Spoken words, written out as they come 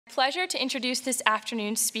Pleasure to introduce this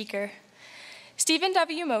afternoon's speaker. Stephen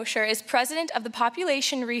W. Mosher is president of the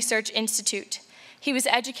Population Research Institute. He was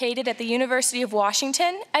educated at the University of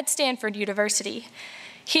Washington at Stanford University.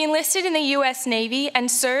 He enlisted in the U.S. Navy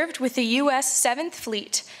and served with the U.S. 7th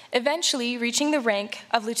Fleet, eventually reaching the rank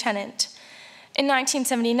of lieutenant. In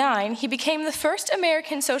 1979, he became the first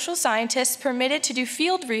American social scientist permitted to do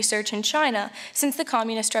field research in China since the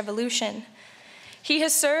Communist Revolution. He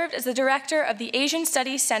has served as the director of the Asian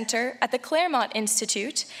Studies Center at the Claremont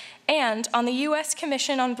Institute and on the U.S.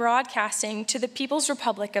 Commission on Broadcasting to the People's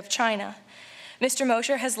Republic of China. Mr.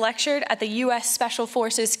 Mosher has lectured at the U.S. Special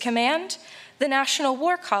Forces Command, the National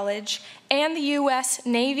War College, and the U.S.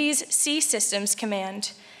 Navy's Sea Systems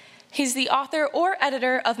Command. He's the author or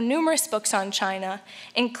editor of numerous books on China,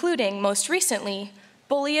 including, most recently,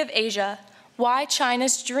 Bully of Asia, Why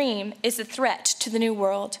China's Dream is a Threat to the New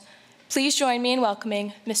World. Please join me in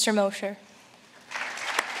welcoming Mr. Mosher.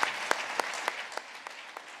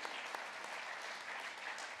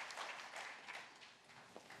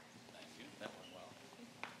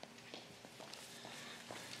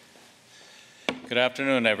 Good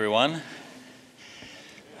afternoon, everyone.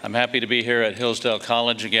 I'm happy to be here at Hillsdale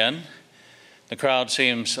College again. The crowd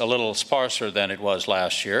seems a little sparser than it was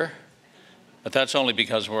last year, but that's only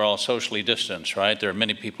because we're all socially distanced, right? There are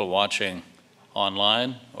many people watching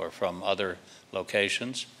online or from other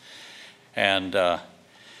locations. And I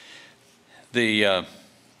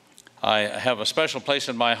have a special place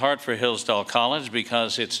in my heart for Hillsdale College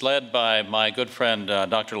because it's led by my good friend,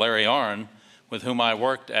 Dr. Larry Arnn, with whom I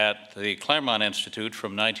worked at the Claremont Institute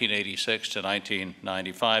from 1986 to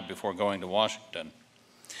 1995 before going to Washington.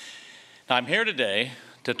 Now, I'm here today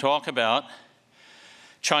to talk about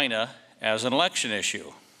China as an election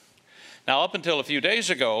issue. Now, up until a few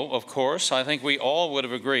days ago, of course, I think we all would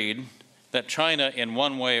have agreed that China, in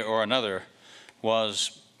one way or another,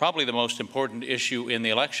 was probably the most important issue in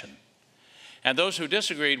the election. And those who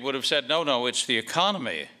disagreed would have said, no, it's the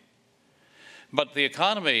economy. But the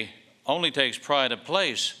economy only takes pride of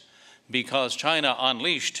place because China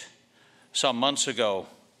unleashed some months ago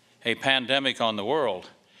a pandemic on the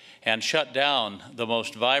world and shut down the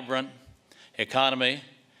most vibrant economy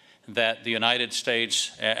that the United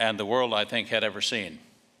States and the world, I think, had ever seen.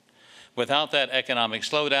 Without that economic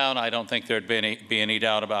slowdown, I don't think there'd be any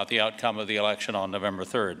doubt about the outcome of the election on November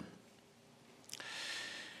 3rd.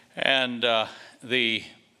 And the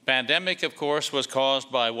pandemic, of course, was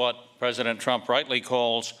caused by what President Trump rightly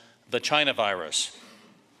calls the China virus.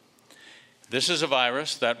 This is a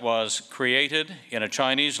virus that was created in a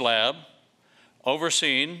Chinese lab,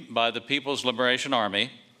 overseen by the People's Liberation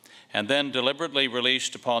Army, and then deliberately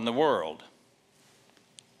released upon the world.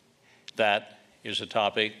 That is a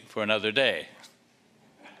topic for another day.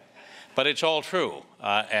 But it's all true,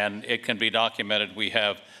 and it can be documented. We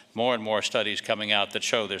have more and more studies coming out that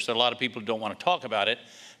show this. There are a lot of people who don't want to talk about it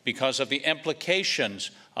because of the implications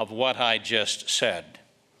of what I just said.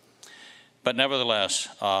 But nevertheless,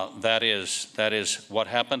 that is what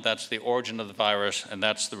happened. That's the origin of the virus, and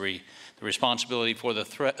that's the responsibility for the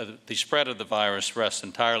spread of the virus rests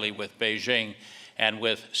entirely with Beijing and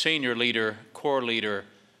with senior leader, core leader,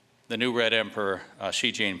 the new Red Emperor,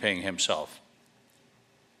 Xi Jinping himself.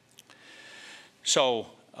 So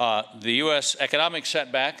the U.S. economic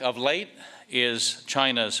setback of late is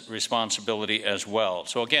China's responsibility as well.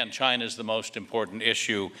 So again, China is the most important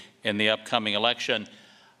issue in the upcoming election,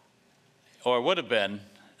 or would have been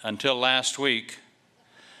until last week.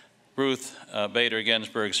 Ruth Bader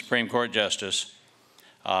Ginsburg, Supreme Court Justice,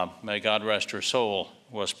 may God rest her soul,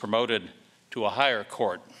 was promoted to a higher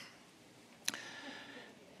court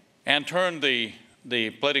and turned the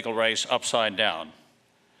political race upside down.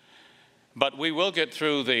 But we will get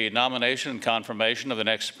through the nomination and confirmation of the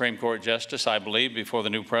next Supreme Court Justice, I believe, before the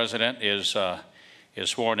new president is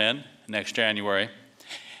sworn in next January.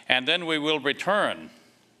 And then we will return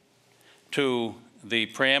to the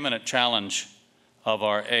preeminent challenge of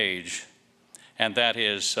our age, and that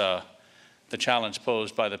is the challenge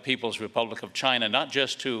posed by the People's Republic of China, not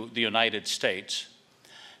just to the United States,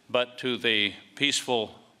 but to the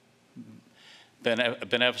peaceful,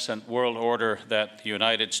 beneficent world order that the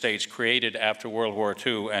United States created after World War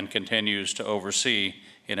II and continues to oversee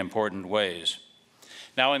in important ways.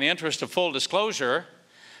 Now, in the interest of full disclosure,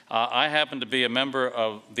 I happen to be a member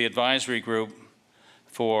of the advisory group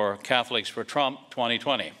for Catholics for Trump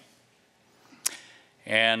 2020.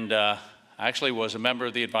 And actually was a member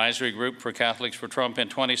of the advisory group for Catholics for Trump in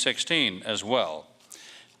 2016 as well.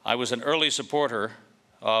 I was an early supporter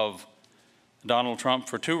of Donald Trump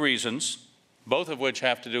for two reasons, both of which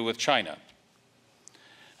have to do with China.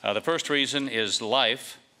 The first reason is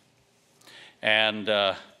life, and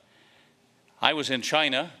I was in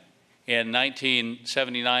China in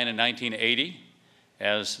 1979 and 1980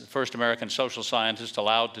 as the first American social scientist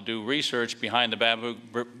allowed to do research behind the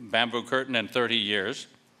bamboo curtain in 30 years.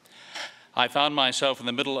 I found myself in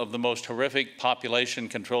the middle of the most horrific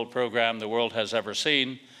population-controlled program the world has ever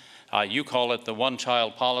seen. You call it the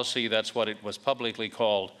one-child policy. That's what it was publicly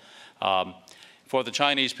called. For the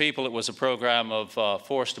Chinese people, it was a program of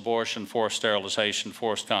forced abortion, forced sterilization,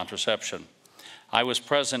 forced contraception. I was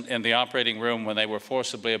present in the operating room when they were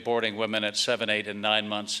forcibly aborting women at 7, 8, and 9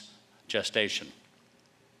 months gestation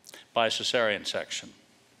by cesarean section.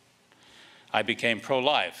 I became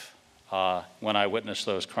pro-life when I witnessed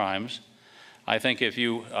those crimes. I think if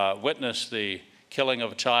you witness the killing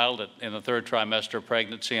of a child in the 3rd trimester of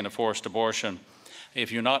pregnancy and a forced abortion,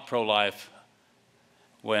 if you're not pro-life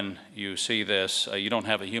when you see this, you don't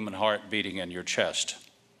have a human heart beating in your chest.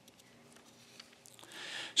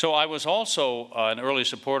 So I was also an early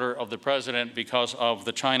supporter of the president because of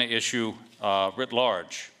the China issue writ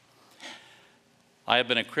large. I have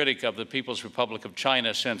been a critic of the People's Republic of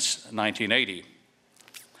China since 1980.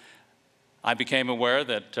 I became aware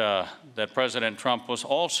that President Trump was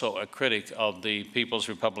also a critic of the People's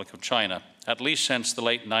Republic of China, at least since the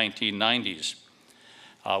late 1990s,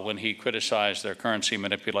 when he criticized their currency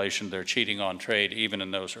manipulation, their cheating on trade, even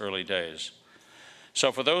in those early days.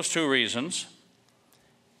 So for those 2 reasons,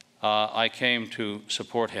 I came to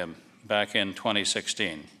support him back in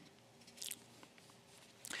 2016.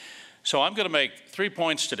 So I'm going to make 3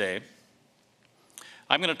 points today.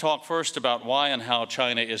 I'm going to talk first about why and how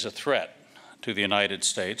China is a threat to the United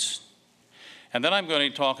States. And then I'm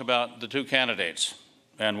going to talk about the 2 candidates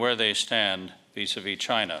and where they stand vis-a-vis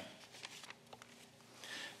China.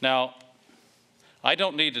 Now, I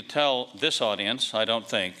don't need to tell this audience, I don't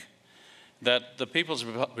think, that the People's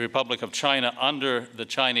Republic of China under the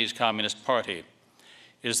Chinese Communist Party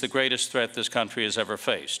is the greatest threat this country has ever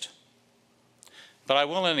faced. But I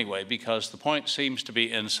will anyway, because the point seems to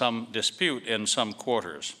be in some dispute in some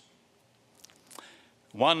quarters.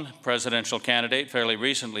 One presidential candidate fairly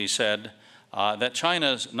recently said that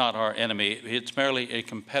China's not our enemy, it's merely a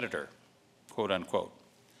competitor, quote unquote.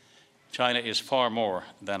 China is far more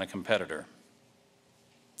than a competitor.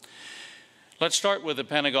 Let's start with the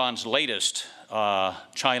Pentagon's latest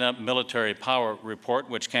China military power report,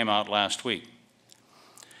 which came out last week.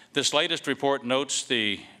 This latest report notes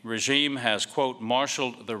the regime has, quote,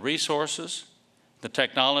 marshaled the resources, the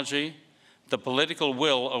technology, the political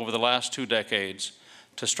will over the last 2 decades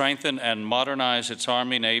to strengthen and modernize its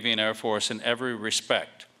Army, Navy, and Air Force in every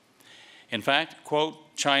respect. In fact,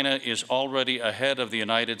 quote, China is already ahead of the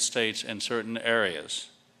United States in certain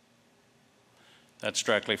areas. That's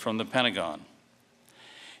directly from the Pentagon.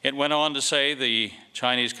 It went on to say the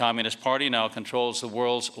Chinese Communist Party now controls the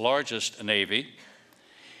world's largest navy.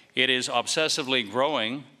 It is obsessively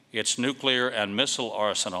growing its nuclear and missile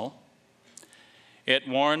arsenal. It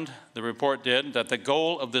warned, the report did, that the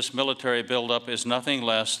goal of this military buildup is nothing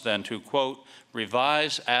less than to, quote,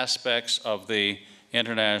 revise aspects of the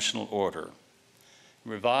international order.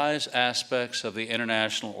 Revise aspects of the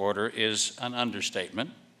international order is an understatement.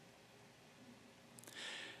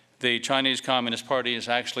 The Chinese Communist Party is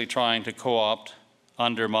actually trying to co-opt,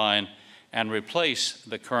 undermine, and replace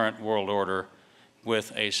the current world order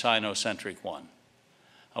with a Sinocentric one,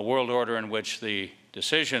 a world order in which the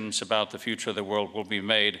decisions about the future of the world will be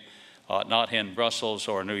made not in Brussels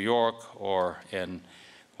or New York or in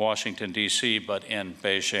Washington, D.C., but in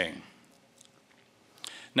Beijing.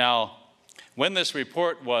 Now, when this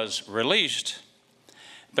report was released,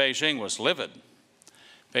 Beijing was livid.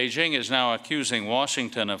 Beijing is now accusing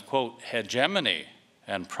Washington of, quote, hegemony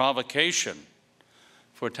and provocation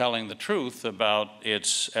for telling the truth about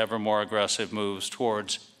its ever more aggressive moves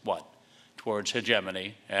towards what? Towards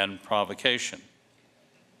hegemony and provocation.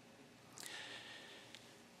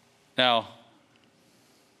 Now,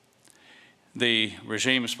 the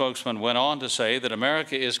regime spokesman went on to say that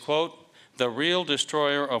America is, quote, the real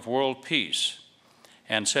destroyer of world peace,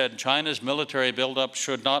 and said China's military buildup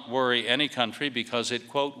should not worry any country because it,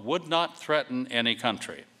 quote, would not threaten any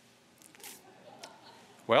country.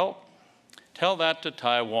 Well, tell that to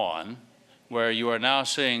Taiwan, where you are now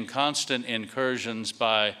seeing constant incursions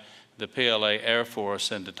by the PLA Air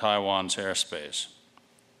Force into Taiwan's airspace.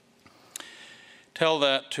 Tell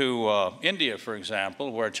that to India, for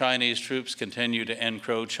example, where Chinese troops continue to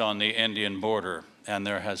encroach on the Indian border, and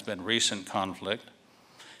there has been recent conflict.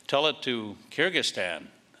 Tell it to Kyrgyzstan,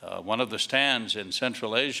 one of the stands in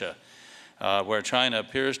Central Asia, where China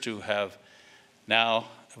appears to have now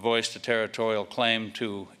voiced a territorial claim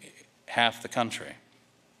to half the country.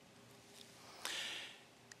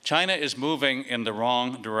 China is moving in the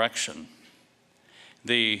wrong direction.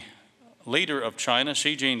 The leader of China,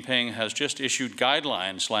 Xi Jinping, has just issued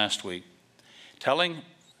guidelines last week telling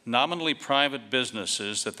nominally private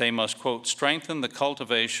businesses that they must, quote, strengthen the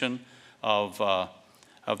cultivation of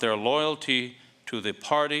their loyalty to the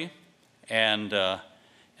party, and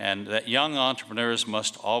that young entrepreneurs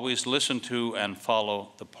must always listen to and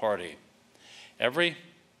follow the party. Every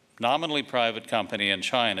nominally private company in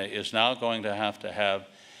China is now going to have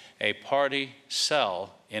a party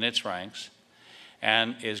cell in its ranks,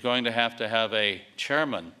 and is going to have a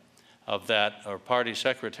chairman of that, or party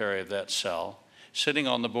secretary of that cell, sitting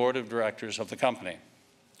on the board of directors of the company.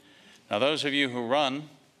 Now, those of you who run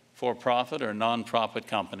for-profit or non-profit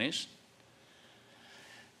companies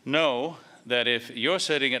know that if you're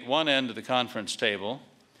sitting at one end of the conference table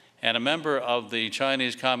and a member of the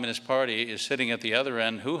Chinese Communist Party is sitting at the other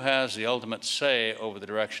end, who has the ultimate say over the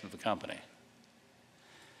direction of the company?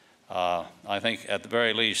 I think at the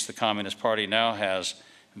very least the Communist Party now has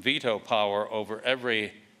veto power over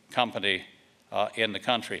every company in the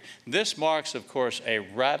country. This marks, of course, a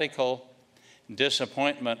radical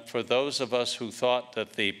disappointment for those of us who thought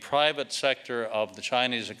that the private sector of the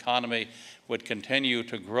Chinese economy would continue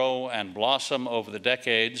to grow and blossom over the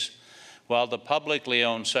decades, while the publicly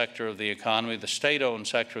owned sector of the economy, the state-owned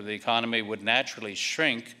sector of the economy, would naturally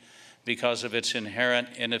shrink because of its inherent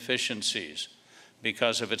inefficiencies,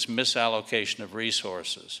 because of its misallocation of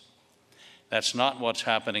resources. That's not what's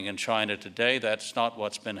happening in China today. That's not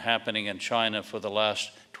what's been happening in China for the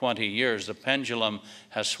last 20 years. The pendulum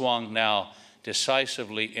has swung now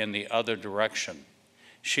decisively in the other direction.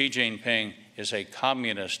 Xi Jinping is a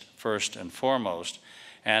communist first and foremost,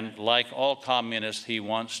 and like all communists, he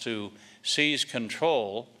wants to seize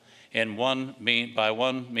control by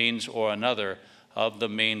one means or another of the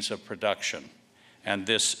means of production. And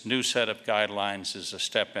this new set of guidelines is a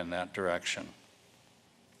step in that direction.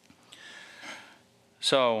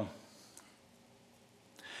 So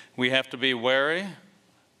we have to be wary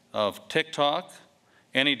of TikTok,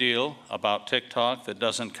 any deal about TikTok that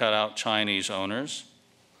doesn't cut out Chinese owners.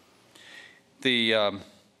 The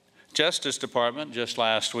Justice Department just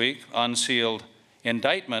last week unsealed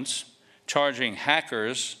indictments charging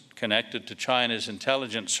hackers connected to China's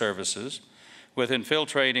intelligence services with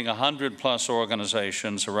infiltrating 100+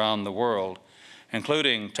 organizations around the world,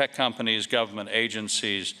 including tech companies, government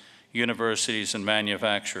agencies, universities, and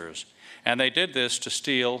manufacturers. And they did this to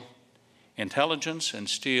steal intelligence and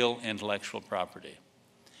steal intellectual property.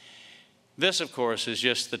 This, of course, is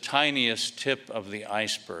just the tiniest tip of the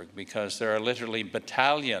iceberg, because there are literally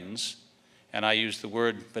battalions, and I use the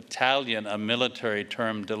word battalion, a military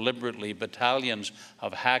term deliberately, battalions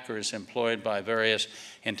of hackers employed by various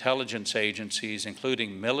intelligence agencies,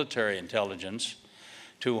 including military intelligence,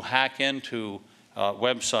 to hack into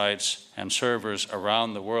websites and servers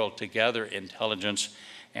around the world to gather intelligence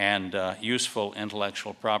and useful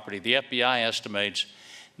intellectual property. The FBI estimates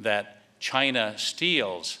that China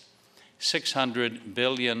steals $600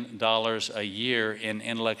 billion a year in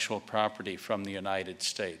intellectual property from the United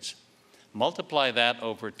States. Multiply that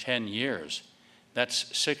over 10 years, that's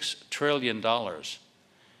 $6 trillion.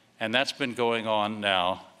 And that's been going on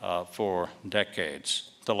now for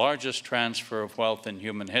decades. The largest transfer of wealth in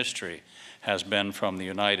human history has been from the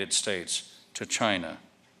United States to China.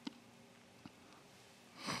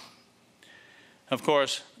 Of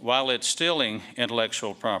course, while it's stealing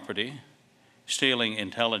intellectual property, stealing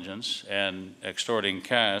intelligence, and extorting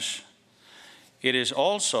cash, it is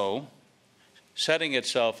also setting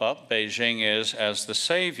itself up, Beijing is, as the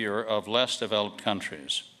savior of less developed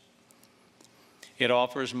countries. It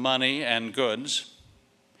offers money and goods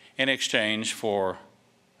in exchange for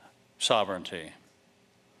sovereignty.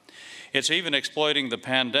 It's even exploiting the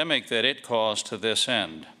pandemic that it caused to this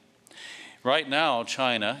end. Right now,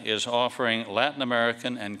 China is offering Latin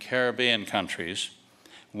American and Caribbean countries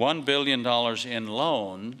 $1 billion in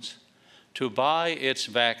loans to buy its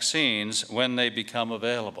vaccines when they become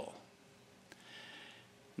available.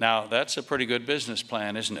 Now, that's a pretty good business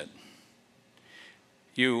plan, isn't it?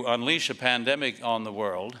 You unleash a pandemic on the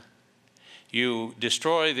world, you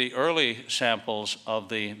destroy the early samples of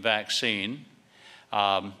the vaccine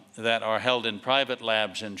that are held in private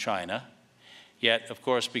labs in China, yet, of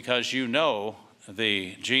course, because you know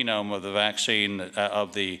the genome of the vaccine,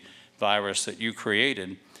 of the virus that you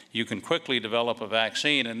created, you can quickly develop a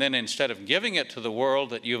vaccine, and then instead of giving it to the world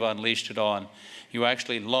that you've unleashed it on, you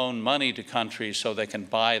actually loan money to countries so they can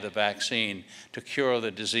buy the vaccine to cure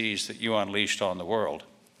the disease that you unleashed on the world.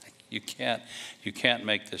 You can't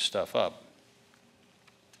make this stuff up.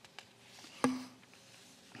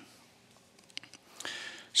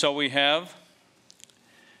 So we have,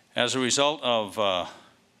 as a result of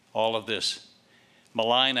all of this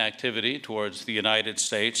malign activity towards the United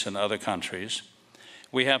States and other countries.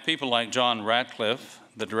 We have people like John Ratcliffe,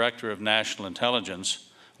 the Director of National Intelligence,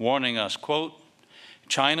 warning us, quote,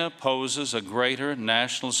 China poses a greater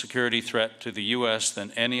national security threat to the U.S.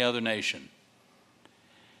 than any other nation.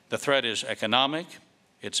 The threat is economic,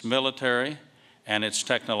 it's military, and it's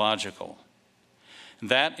technological.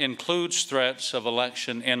 That includes threats of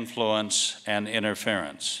election influence and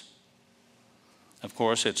interference. Of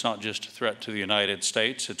course, it's not just a threat to the United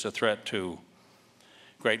States, it's a threat to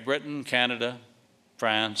Great Britain, Canada,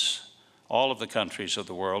 France, all of the countries of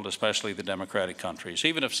the world, especially the democratic countries,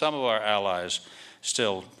 even if some of our allies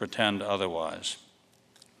still pretend otherwise.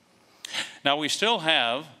 Now, we still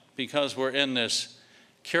have, because we're in this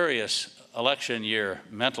curious election year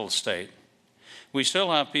mental state, we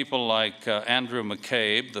still have people like Andrew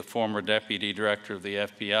McCabe, the former deputy director of the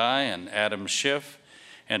FBI, and Adam Schiff,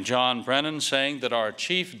 and John Brennan saying that our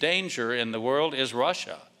chief danger in the world is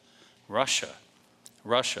Russia,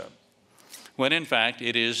 when in fact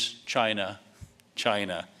it is China,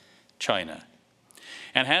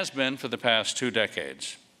 and has been for the past 2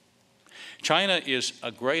 decades. China is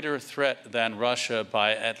a greater threat than Russia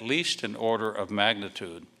by at least an order of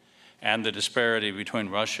magnitude, and the disparity between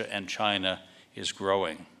Russia and China is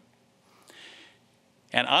growing.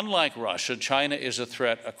 And unlike Russia, China is a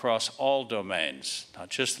threat across all domains, not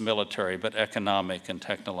just military, but economic and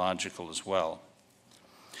technological as well.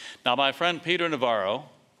 Now, my friend Peter Navarro,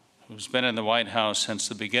 who's been in the White House since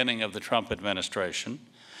the beginning of the Trump administration,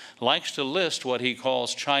 likes to list what he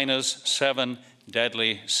calls China's 7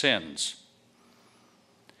 deadly sins.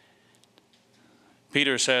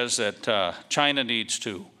 Peter says that China needs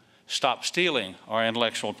to stop stealing our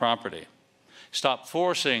intellectual property, stop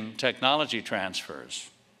forcing technology transfers.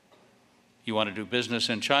 You want to do business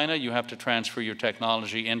in China, you have to transfer your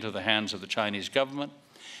technology into the hands of the Chinese government,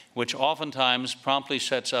 which oftentimes promptly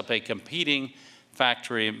sets up a competing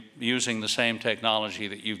factory using the same technology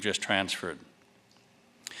that you've just transferred.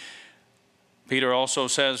 Peter also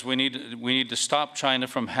says we need to stop China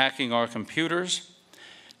from hacking our computers.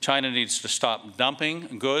 China needs to stop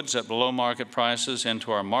dumping goods at below market prices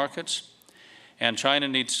into our markets. And China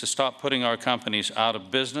needs to stop putting our companies out of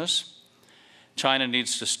business. China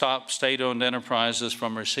needs to stop state-owned enterprises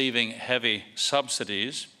from receiving heavy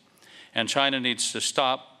subsidies. And China needs to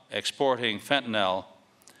stop exporting fentanyl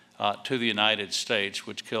to the United States,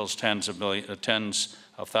 which kills tens of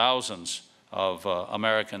thousands of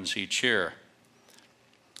Americans each year.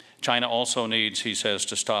 China also needs, he says,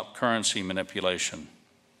 to stop currency manipulation.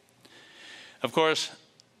 Of course,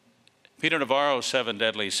 Peter Navarro's 7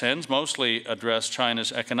 deadly sins mostly address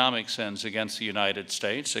China's economic sins against the United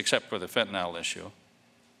States, except for the fentanyl issue.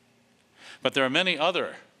 But there are many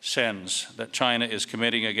other sins that China is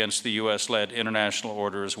committing against the U.S.-led international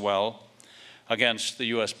order as well, against the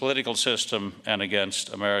U.S. political system and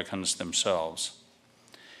against Americans themselves.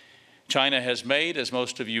 China has made, as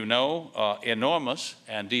most of you know, enormous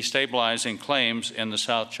and destabilizing claims in the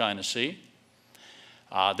South China Sea.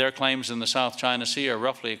 Their claims in the South China Sea are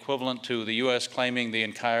roughly equivalent to the U.S. claiming the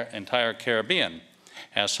entire Caribbean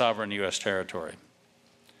as sovereign U.S. territory.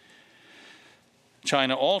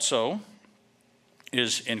 China also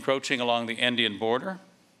is encroaching along the Indian border.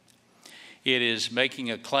 It is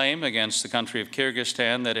making a claim against the country of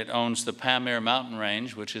Kyrgyzstan that it owns the Pamir mountain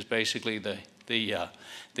range, which is basically the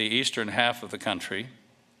eastern half of the country.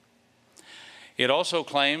 It also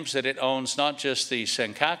claims that it owns not just the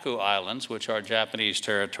Senkaku Islands, which are Japanese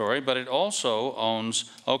territory, but it also owns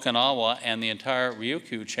Okinawa and the entire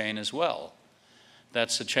Ryukyu chain as well.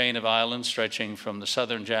 That's a chain of islands stretching from the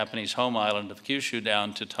southern Japanese home island of Kyushu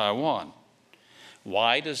down to Taiwan.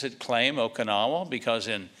 Why does it claim Okinawa? Because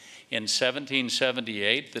in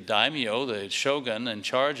 1778, the daimyo, the shogun in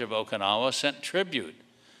charge of Okinawa, sent tribute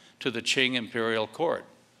to the Qing imperial court,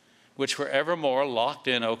 which were evermore locked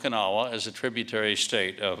in Okinawa as a tributary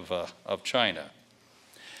state of China.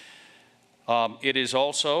 It is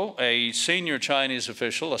also a senior Chinese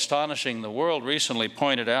official, astonishing the world, recently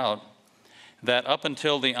pointed out that up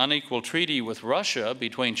until the unequal treaty with Russia,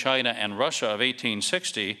 between China and Russia of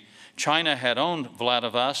 1860, China had owned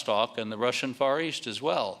Vladivostok and the Russian Far East as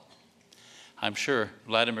well. I'm sure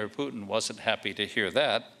Vladimir Putin wasn't happy to hear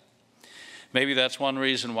that. Maybe that's one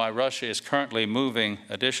reason why Russia is currently moving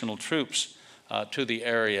additional troops to the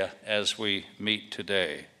area as we meet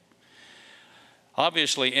today.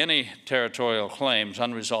 Obviously, any territorial claims,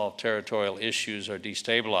 unresolved territorial issues are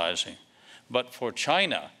destabilizing. But for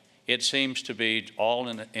China, it seems to be all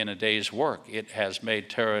in a day's work. It has made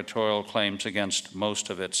territorial claims against most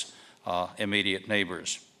of its immediate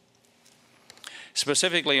neighbors.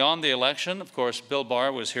 Specifically on the election, of course, Bill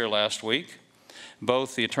Barr was here last week.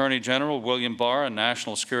 Both the Attorney General, William Barr, and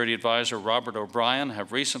National Security Advisor Robert O'Brien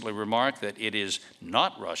have recently remarked that it is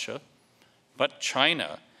not Russia, but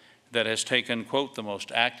China that has taken, quote, the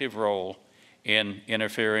most active role in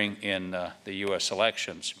interfering in the U.S.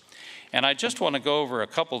 elections. And I just want to go over a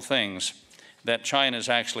couple things that China is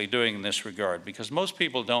actually doing in this regard, because most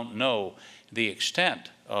people don't know the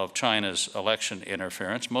extent of China's election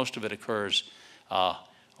interference. Most of it occurs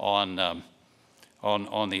on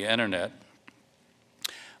the internet.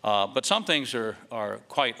 But some things are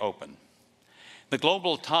quite open. The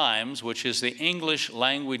Global Times, which is the English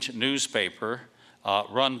language newspaper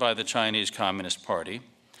run by the Chinese Communist Party,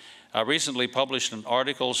 recently published an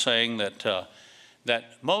article saying that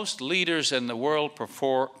most leaders in the world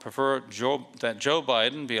prefer that Joe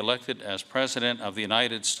Biden be elected as President of the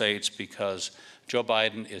United States because Joe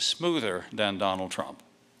Biden is smoother than Donald Trump.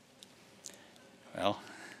 Well,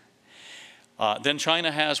 then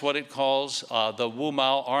China has what it calls the Wu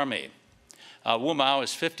Mao Army. Wu Mao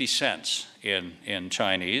is 50 cents in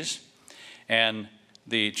Chinese, and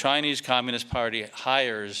the Chinese Communist Party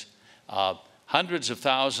hires hundreds of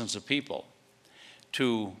thousands of people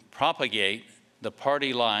to propagate the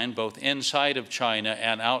party line both inside of China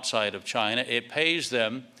and outside of China. It pays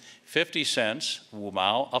them 50 cents, Wu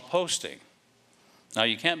Mao, a posting. Now,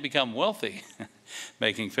 you can't become wealthy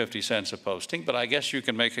making 50 cents a posting, but I guess you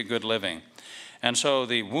can make a good living. And so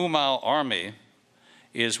the Wu Mao Army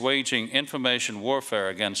is waging information warfare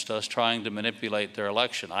against us, trying to manipulate their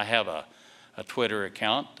election. I have a Twitter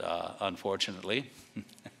account, unfortunately,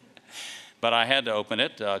 but I had to open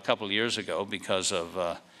it a couple of years ago because of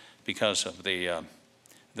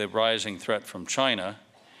the rising threat from China.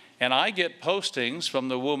 And I get postings from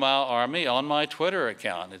the Wu Mao Army on my Twitter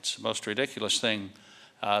account. It's the most ridiculous thing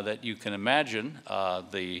that you can imagine.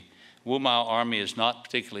 The Wu Mao Army is not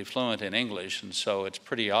particularly fluent in English, and so it's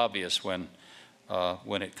pretty obvious when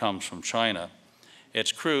it comes from China.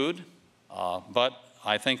 It's crude, but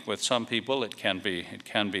I think with some people it can be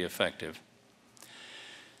effective.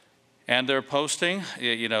 And they're posting,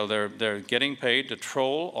 you know, they're getting paid to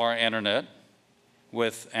troll our internet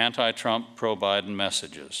with anti-Trump, pro-Biden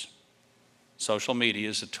messages. Social media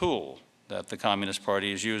is a tool that the Communist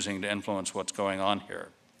Party is using to influence what's going on here.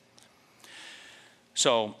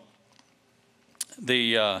 So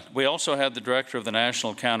we also had the director of the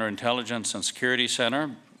National Counterintelligence and Security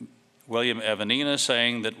Center, William Evanina,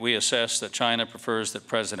 saying that we assess that China prefers that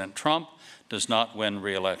President Trump does not win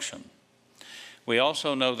re-election. We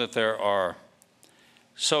also know that there are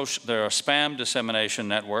spam dissemination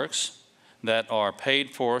networks that are paid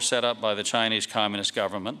for, set up by the Chinese Communist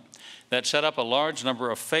government, that set up a large number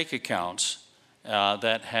of fake accounts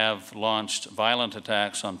that have launched violent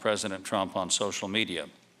attacks on President Trump on social media.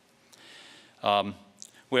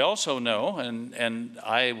 We also know, and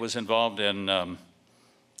I was involved in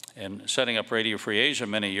setting up Radio Free Asia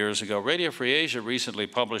many years ago. Radio Free Asia recently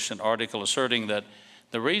published an article asserting that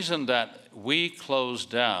the reason that we closed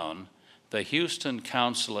down the Houston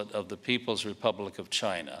Consulate of the People's Republic of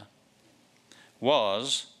China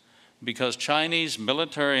was because Chinese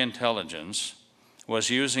military intelligence was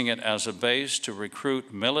using it as a base to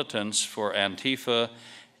recruit militants for Antifa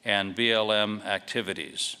and BLM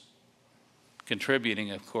activities,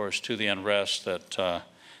 contributing, of course, to the unrest that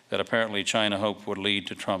apparently China hoped would lead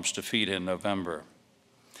to Trump's defeat in November.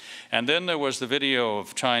 And then there was the video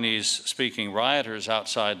of Chinese-speaking rioters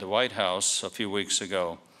outside the White House a few weeks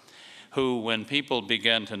ago, who, when people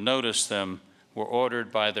began to notice them, were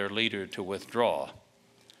ordered by their leader to withdraw,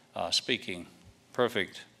 speaking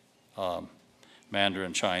perfect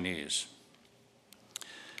Mandarin Chinese.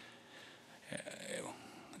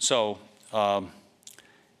 So all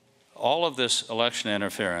of this election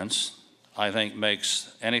interference, I think,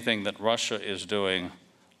 makes anything that Russia is doing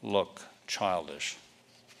look childish.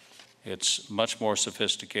 It's much more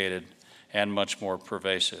sophisticated and much more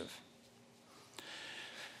pervasive.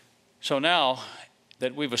 So now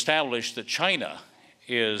that we've established that China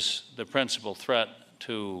is the principal threat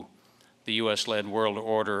to the US-led world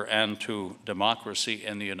order and to democracy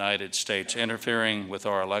in the United States, interfering with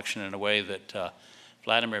our election in a way that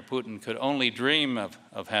Vladimir Putin could only dream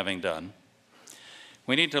of having done,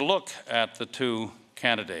 we need to look at the two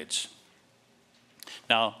candidates.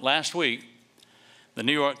 Now, last week, the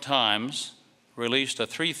New York Times released a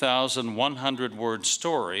 3,100-word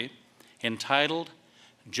story entitled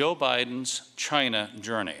Joe Biden's China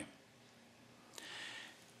Journey.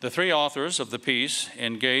 The three authors of the piece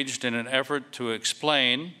engaged in an effort to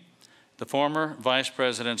explain the former vice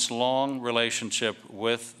president's long relationship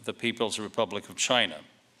with the People's Republic of China.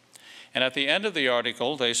 And at the end of the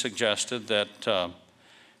article, they suggested that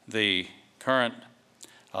the current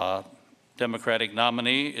Democratic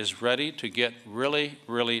nominee is ready to get really,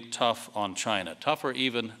 really tough on China, tougher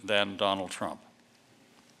even than Donald Trump.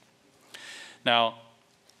 Now,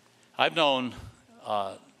 I've known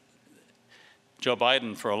Joe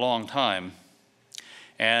Biden for a long time,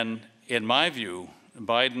 and in my view,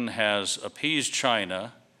 Biden has appeased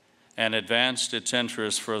China and advanced its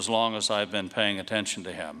interests for as long as I've been paying attention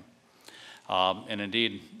to him. And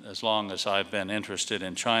indeed, as long as I've been interested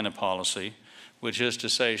in China policy, which is to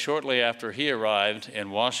say, shortly after he arrived in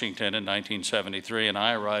Washington in 1973 and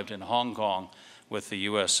I arrived in Hong Kong with the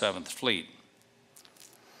U.S. 7th Fleet.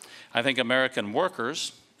 I think American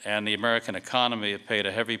workers and the American economy have paid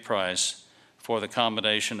a heavy price for the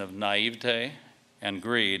combination of naivete and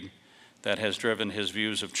greed that has driven his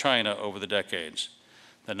views of China over the decades.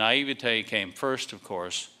 The naivete came first, of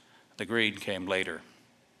course. The greed came later.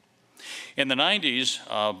 In the 90s,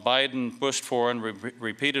 Biden pushed for and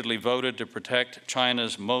repeatedly voted to protect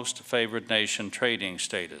China's most favored nation trading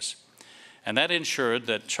status. And that ensured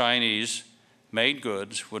that Chinese-made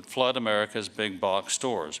goods would flood America's big box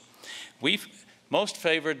stores. Most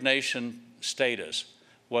favored nation status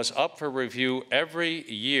was up for review every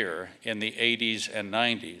year in the 80s and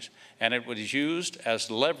 90s, and it was used as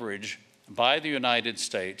leverage by the United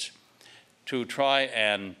States to try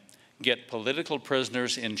and get political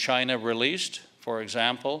prisoners in China released, for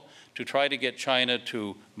example, to try to get China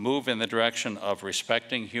to move in the direction of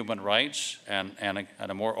respecting human rights and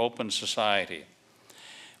a more open society.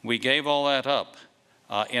 We gave all that up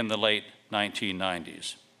in the late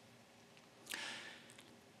 1990s.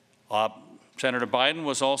 Senator Biden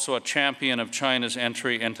was also a champion of China's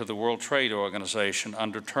entry into the World Trade Organization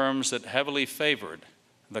under terms that heavily favored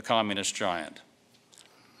the communist giant.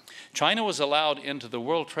 China was allowed into the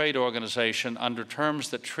World Trade Organization under terms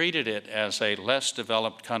that treated it as a less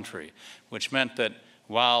developed country, which meant that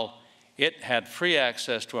while it had free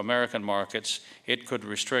access to American markets, it could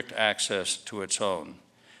restrict access to its own.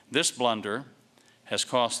 This blunder has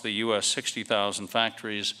cost the U.S. 60,000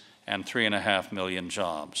 factories and 3.5 million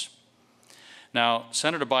jobs. Now,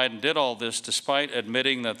 Senator Biden did all this despite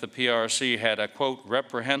admitting that the PRC had a, quote,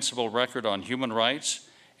 reprehensible record on human rights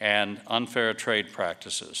and unfair trade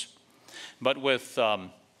practices. But with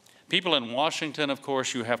people in Washington, of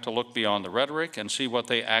course, you have to look beyond the rhetoric and see what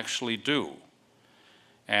they actually do.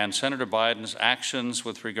 And Senator Biden's actions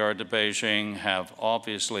with regard to Beijing have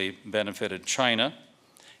obviously benefited China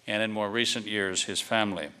and in more recent years, his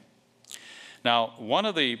family. Now, one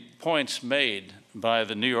of the points made by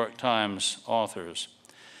the New York Times authors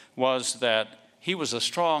was that he was a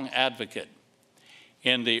strong advocate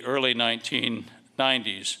in the early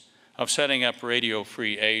 1990s of setting up Radio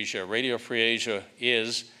Free Asia. Radio Free Asia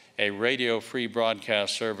is a radio-free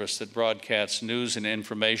broadcast service that broadcasts news and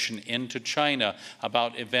information into China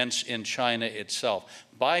about events in China itself,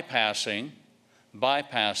 bypassing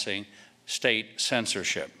state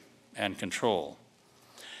censorship and control.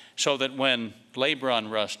 So that when labor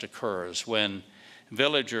unrest occurs, when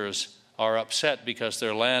villagers are upset because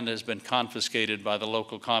their land has been confiscated by the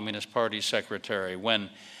local Communist Party secretary, when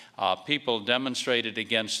people demonstrated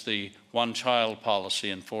against the one-child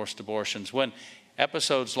policy and forced abortions, when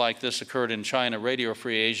episodes like this occurred in China, Radio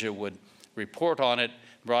Free Asia would report on it,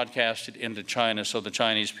 broadcast it into China so the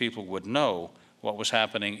Chinese people would know what was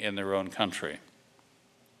happening in their own country.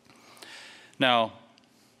 Now,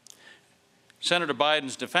 Senator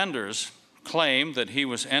Biden's defenders claim that he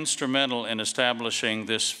was instrumental in establishing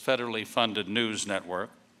this federally funded news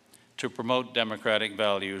network to promote democratic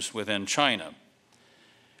values within China.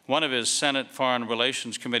 One of his Senate Foreign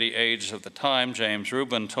Relations Committee aides of the time, James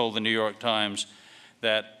Rubin, told the New York Times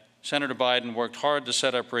that Senator Biden worked hard to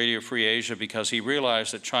set up Radio Free Asia because he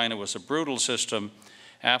realized that China was a brutal system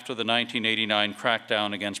after the 1989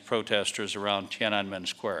 crackdown against protesters around Tiananmen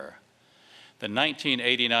Square. The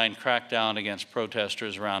 1989 crackdown against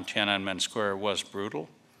protesters around Tiananmen Square was brutal.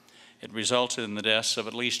 It resulted in the deaths of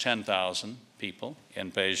at least 10,000 people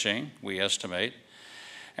in Beijing, we estimate.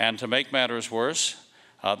 And to make matters worse,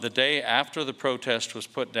 the day after the protest was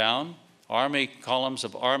put down, columns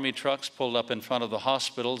of army trucks pulled up in front of the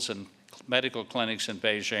hospitals and medical clinics in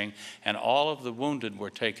Beijing, and all of the wounded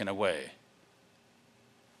were taken away,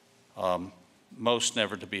 most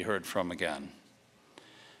never to be heard from again.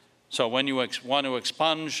 So when you want to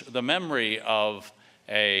expunge the memory of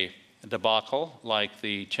a debacle like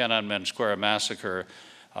the Tiananmen Square massacre,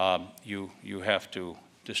 you have to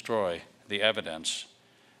destroy the evidence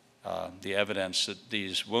that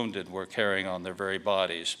these wounded were carrying on their very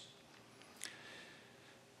bodies.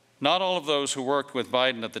 Not all of those who worked with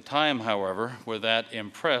Biden at the time, however, were that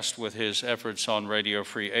impressed with his efforts on Radio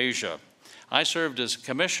Free Asia. I served as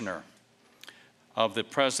commissioner of the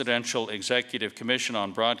Presidential Executive Commission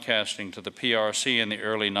on Broadcasting to the PRC in the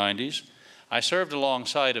early 90s. I served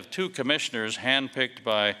alongside of two commissioners handpicked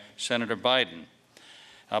by Senator Biden.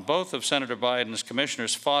 Both of Senator Biden's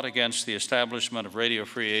commissioners fought against the establishment of Radio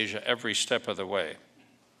Free Asia every step of the way.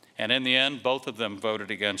 And in the end, both of them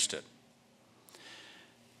voted against it.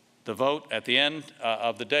 The vote at the end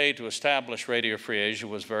of the day to establish Radio Free Asia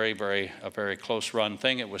was a very close run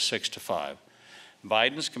thing. It was 6-5.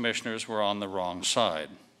 Biden's commissioners were on the wrong side.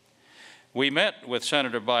 We met with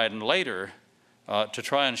Senator Biden later to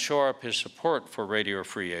try and shore up his support for Radio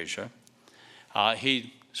Free Asia.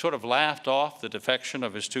 He sort of laughed off the defection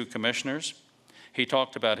of his two commissioners. He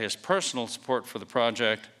talked about his personal support for the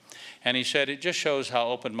project, and he said, "It just shows how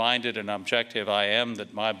open-minded and objective I am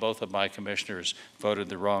that both of my commissioners voted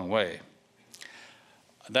the wrong way."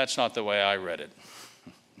 That's not the way I read it.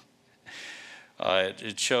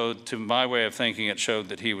 It showed, to my way of thinking, it showed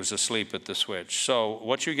that he was asleep at the switch. So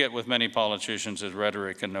what you get with many politicians is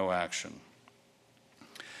rhetoric and no action.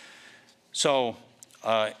 So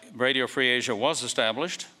Radio Free Asia was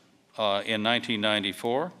established in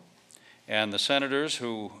 1994, and the senators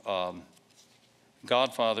who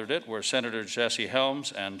godfathered it were Senator Jesse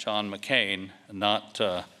Helms and John McCain,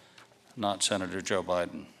 not Senator Joe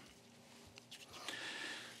Biden.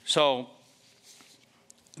 So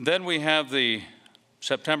then we have the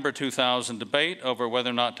September 2000 debate over whether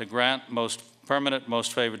or not to grant most permanent,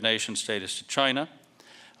 most favored nation status to China.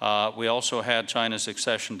 We also had China's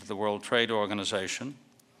accession to the World Trade Organization.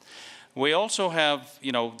 We also have,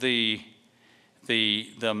 the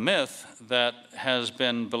myth that has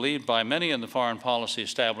been believed by many in the foreign policy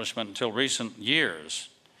establishment until recent years.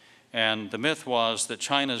 And the myth was that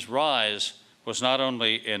China's rise was not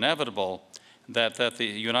only inevitable, that the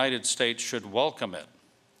United States should welcome it.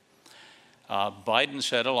 Biden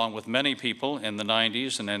said, along with many people in the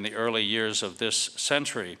 90s and in the early years of this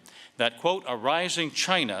century, that, quote, "a rising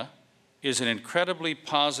China is an incredibly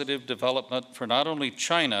positive development for not only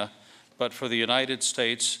China, but for the United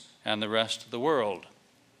States and the rest of the world."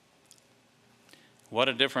 What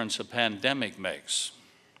a difference a pandemic makes.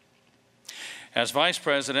 As Vice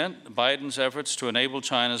President, Biden's efforts to enable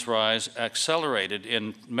China's rise accelerated.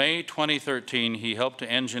 In May 2013, he helped to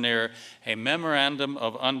engineer a memorandum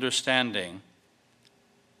of understanding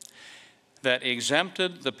that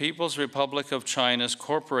exempted the People's Republic of China's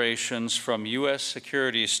corporations from U.S.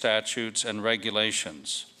 securities statutes and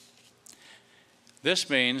regulations. This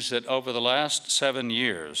means that over the last 7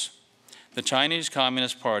 years, the Chinese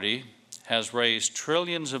Communist Party has raised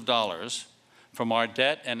trillions of dollars from our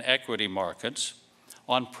debt and equity markets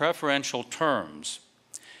on preferential terms,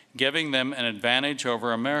 giving them an advantage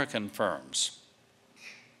over American firms.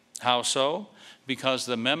 How so? Because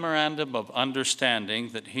the memorandum of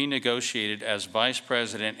understanding that he negotiated as vice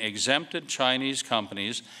president exempted Chinese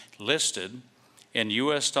companies listed in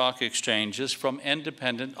U.S. stock exchanges from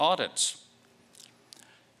independent audits,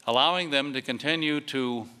 allowing them to continue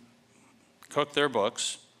to cook their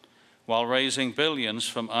books while raising billions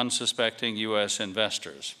from unsuspecting U.S.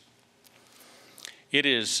 investors. It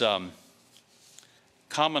is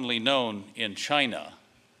commonly known in China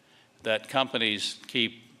that companies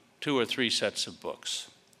keep 2 or 3 sets of books.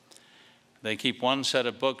 They keep one set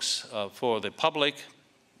of books for the public,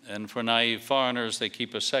 and for naive foreigners, they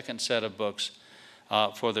keep a second set of books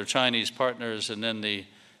for their Chinese partners, and then the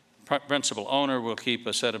principal owner will keep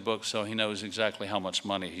a set of books so he knows exactly how much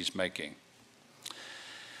money he's making.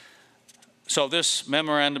 So this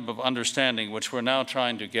memorandum of understanding, which we're now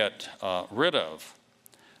trying to get rid of,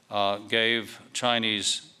 gave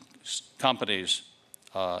Chinese companies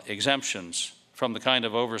exemptions from the kind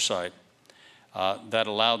of oversight that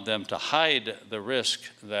allowed them to hide the risk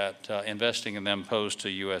that investing in them posed to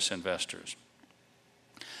U.S. investors.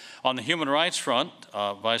 On the human rights front,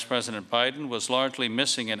 Vice President Biden was largely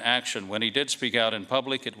missing in action. When he did speak out in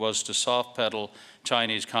public, it was to soft-pedal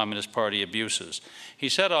Chinese Communist Party abuses. He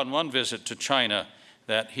said on one visit to China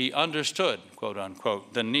that he understood, quote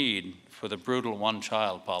unquote, the need for the brutal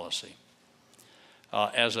one-child policy.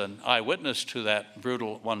 As an eyewitness to that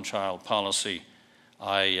brutal one-child policy,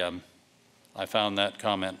 I found that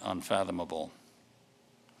comment unfathomable.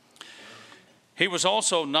 He was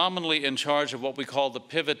also nominally in charge of what we call the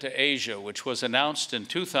Pivot to Asia, which was announced in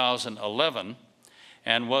 2011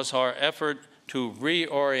 and was our effort to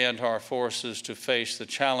reorient our forces to face the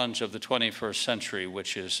challenge of the 21st century,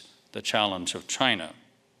 which is the challenge of China.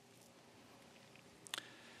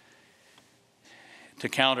 To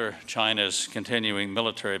counter China's continuing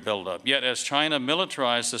military buildup. Yet as China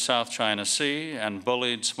militarized the South China Sea and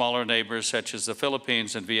bullied smaller neighbors such as the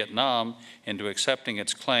Philippines and Vietnam into accepting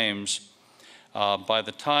its claims, By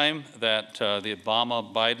the time that the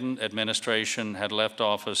Obama-Biden administration had left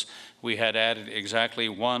office, we had added exactly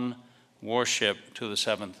one warship to the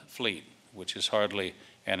 7th Fleet, which is hardly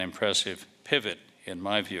an impressive pivot in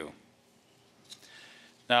my view.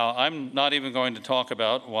 Now, I'm not even going to talk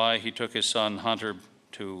about why he took his son Hunter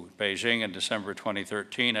to Beijing in December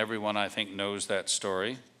 2013. Everyone, I think, knows that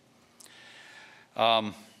story.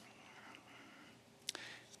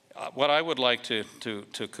 What I would like to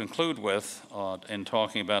conclude with in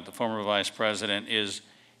talking about the former vice president is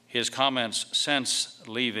his comments since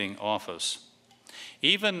leaving office.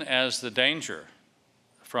 Even as the danger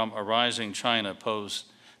from a rising China poses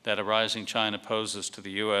to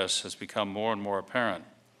the U.S. has become more and more apparent,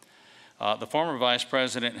 the former vice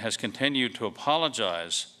president has continued to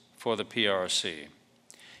apologize for the PRC.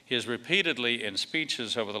 He has repeatedly, in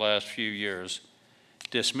speeches over the last few years,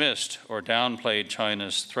 dismissed or downplayed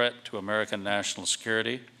China's threat to American national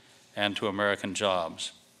security and to American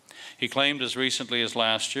jobs. He claimed as recently as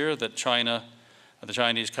last year that the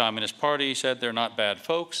Chinese Communist Party said they're not bad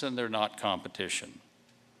folks and they're not competition.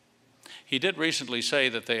 He did recently say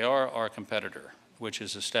that they are our competitor, which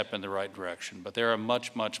is a step in the right direction, but they are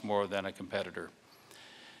much, much more than a competitor.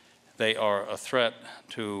 They are a threat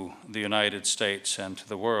to the United States and to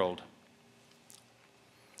the world.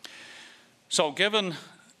 So given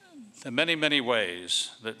the many, many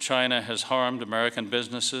ways that China has harmed American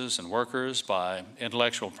businesses and workers by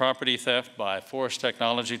intellectual property theft, by forced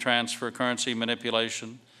technology transfer, currency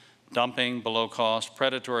manipulation, dumping below cost,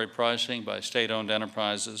 predatory pricing by state-owned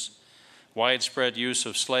enterprises, widespread use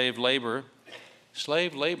of slave labor.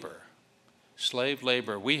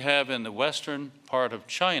 We have in the western part of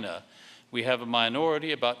China, we have a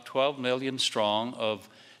minority, about 12 million strong, of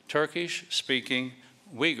Turkish-speaking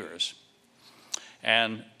Uyghurs.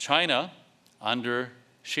 And China, under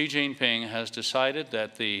Xi Jinping, has decided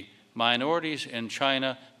that the minorities in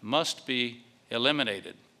China must be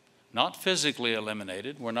eliminated. Not physically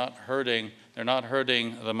eliminated. They're not herding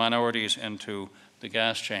the minorities into the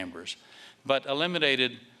gas chambers, but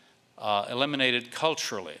eliminated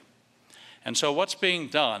culturally. And so what's being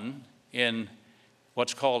done in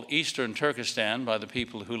what's called Eastern Turkestan by the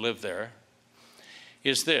people who live there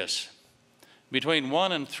is this. Between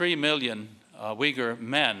 1 and 3 million Uyghur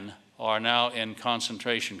men are now in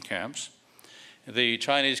concentration camps. The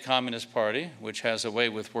Chinese Communist Party, which has a way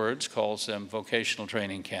with words, calls them vocational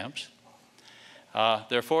training camps.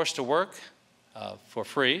 They're forced to work for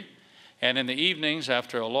free, and in the evenings,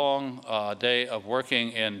 after a long day of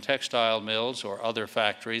working in textile mills or other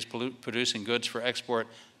factories producing goods for export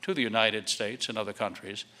to the United States and other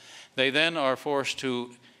countries, they then are forced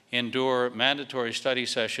to endure mandatory study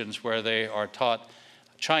sessions where they are taught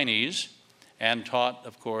Chinese and taught,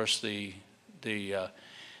 of course, the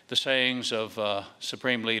sayings of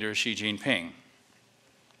Supreme Leader Xi Jinping.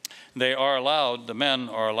 They are allowed, the men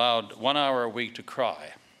are allowed 1 hour a week to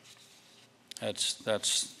cry. That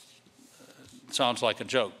sounds like a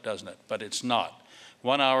joke, doesn't it? But it's not.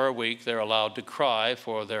 1 hour a week they're allowed to cry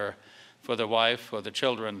for their wife or the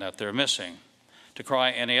children that they're missing. To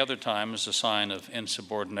cry any other time is a sign of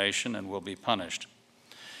insubordination and will be punished.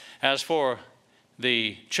 As for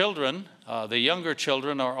the children, the younger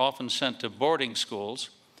children are often sent to boarding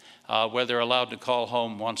schools where they're allowed to call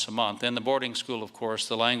home once a month. In the boarding school, of course,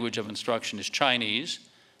 the language of instruction is Chinese,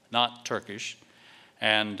 not Turkish.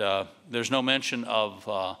 And there's no mention of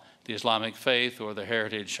the Islamic faith or the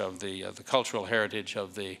heritage of the cultural heritage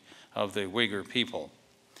of the Uyghur people.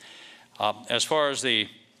 As far as the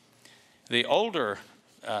older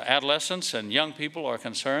adolescents and young people are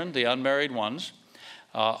concerned, the unmarried ones,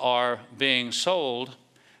 are being sold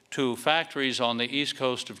to factories on the east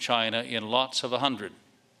coast of China in lots of 100.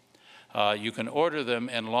 You can order them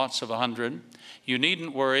in lots of 100. You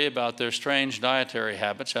needn't worry about their strange dietary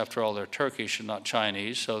habits. After all, they're Turkish and not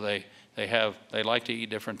Chinese, so they like to eat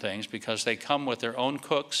different things because they come with their own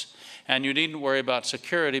cooks, and you needn't worry about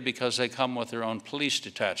security because they come with their own police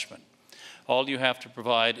detachment. All you have to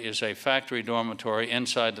provide is a factory dormitory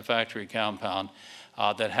inside the factory compound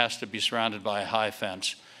that has to be surrounded by a high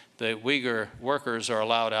fence. The Uyghur workers are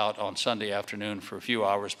allowed out on Sunday afternoon for a few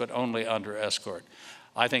hours, but only under escort.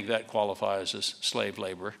 I think that qualifies as slave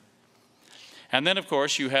labor. And then, of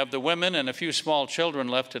course, you have the women and a few small children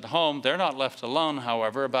left at home. They're not left alone,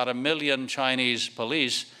 however. About 1 million Chinese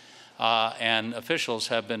police and officials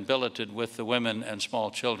have been billeted with the women and small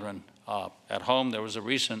children at home. There was a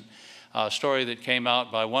recent story that came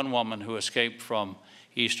out by one woman who escaped from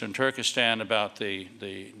Eastern Turkestan about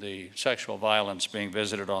the sexual violence being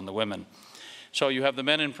visited on the women. So you have the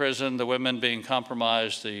men in prison, the women being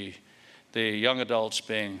compromised, the the young adults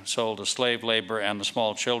being sold to slave labor and the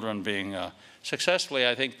small children being successfully,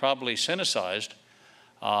 I think, probably Sinicized.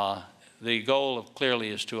 The goal clearly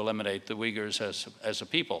is to eliminate the Uyghurs as a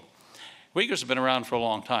people. Uyghurs have been around for a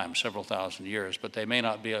long time, several thousand years, but they may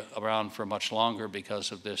not be around for much longer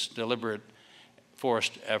because of this deliberate,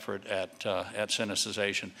 forced effort at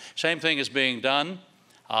Sinicization. Same thing is being done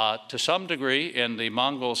to some degree in the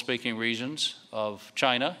Mongol-speaking regions of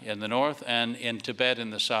China in the north and in Tibet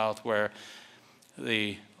in the south, where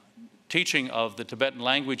the teaching of the Tibetan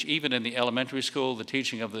language, even in the elementary school, the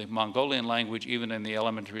teaching of the Mongolian language, even in the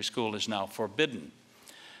elementary school, is now forbidden.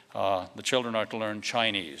 The children are to learn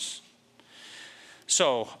Chinese.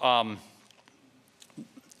 So,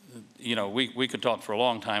 you know, we could talk for a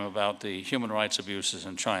long time about the human rights abuses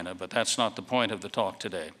in China, but that's not the point of the talk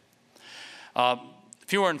today.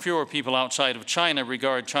 Fewer and fewer people outside of China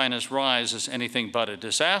regard China's rise as anything but a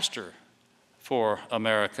disaster for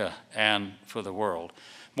America and for the world.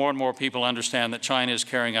 More and more people understand that China is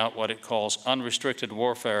carrying out what it calls unrestricted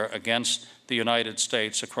warfare against the United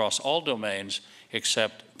States across all domains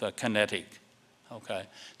except the kinetic. Okay.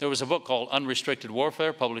 There was a book called Unrestricted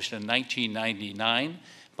Warfare, published in 1999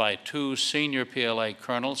 by two senior PLA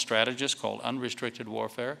colonel strategists, called Unrestricted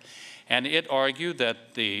Warfare, and it argued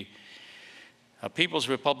that the People's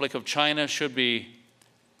Republic of China should be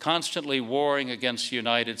constantly warring against the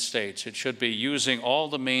United States. It should be using all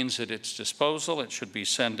the means at its disposal. It should be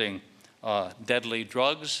sending deadly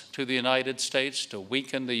drugs to the United States to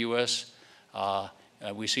weaken the U.S.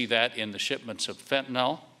 We see that in the shipments of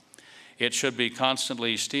fentanyl. It should be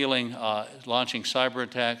constantly stealing, launching cyber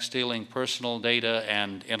attacks, stealing personal data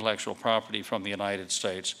and intellectual property from the United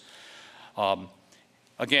States.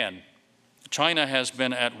 Again, China has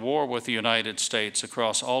been at war with the United States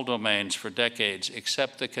across all domains for decades,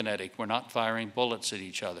 except the kinetic. We're not firing bullets at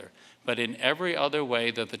each other. But in every other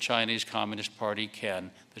way that the Chinese Communist Party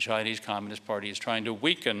can, the Chinese Communist Party is trying to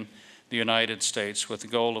weaken the United States with the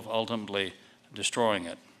goal of ultimately destroying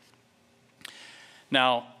it.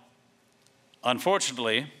 Now,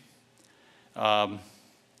 unfortunately,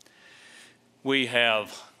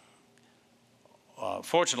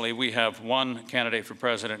 fortunately, we have one candidate for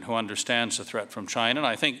president who understands the threat from China. And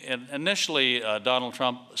I think initially Donald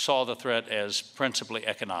Trump saw the threat as principally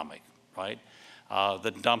economic, right?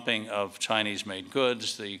 The dumping of Chinese-made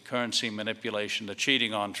goods, the currency manipulation, the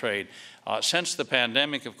cheating on trade. Since the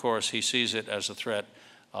pandemic, of course, he sees it as a threat,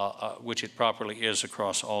 which it properly is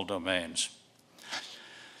across all domains.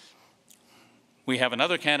 We have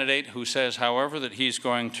another candidate who says, however, that he's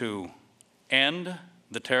going to end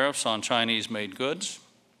the tariffs on Chinese-made goods.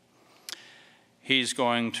 He's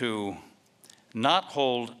going to not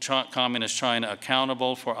hold Communist China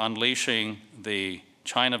accountable for unleashing the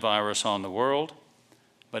China virus on the world,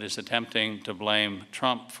 but is attempting to blame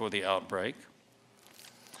Trump for the outbreak.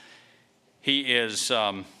 He is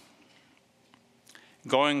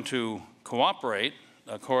going to cooperate,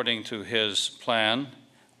 according to his plan,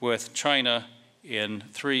 with China in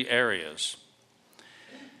 3 areas.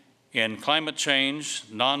 In climate change,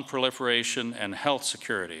 non-proliferation, and health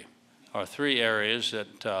security are 3 areas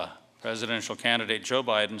that presidential candidate Joe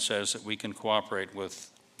Biden says that we can cooperate with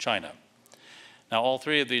China. Now, all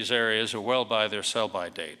 3 of these areas are well by their sell-by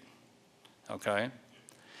date, okay?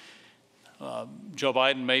 Joe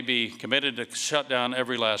Biden may be committed to shut down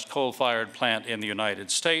every last coal-fired plant in the United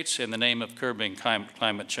States in the name of curbing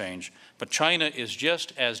climate change, but China is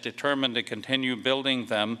just as determined to continue building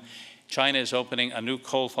them. China is opening a new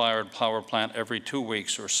coal-fired power plant every 2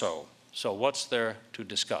 weeks or so. So what's there to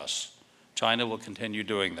discuss? China will continue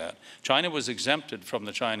doing that. China was exempted from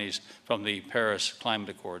the Paris Climate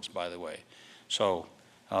Accords, by the way. So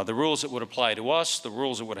the rules that would apply to us, the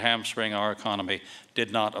rules that would hamstring our economy,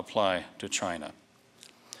 did not apply to China.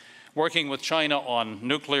 Working with China on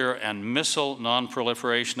nuclear and missile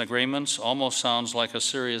non-proliferation agreements almost sounds like a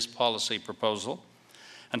serious policy proposal,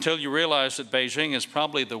 until you realize that Beijing is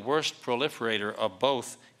probably the worst proliferator of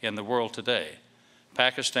both in the world today.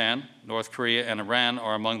 Pakistan, North Korea, and Iran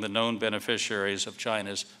are among the known beneficiaries of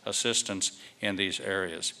China's assistance in these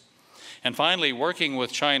areas. And finally, working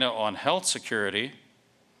with China on health security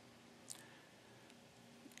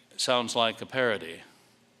sounds like a parody,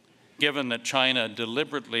 given that China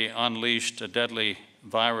deliberately unleashed a deadly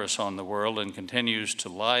virus on the world and continues to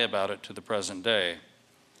lie about it to the present day.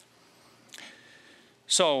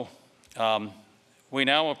 So we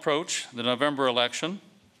now approach the November election.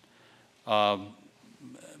 Joe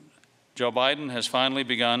Biden has finally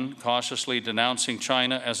begun cautiously denouncing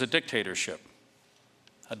China as a dictatorship,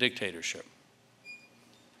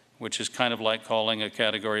 which is kind of like calling a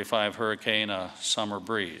Category 5 hurricane a summer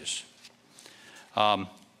breeze.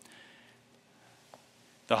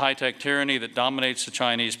 The high-tech tyranny that dominates the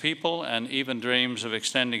Chinese people and even dreams of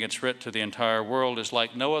extending its writ to the entire world is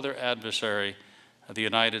like no other adversary the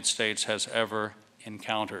United States has ever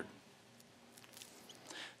encountered.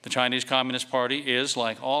 The Chinese Communist Party is,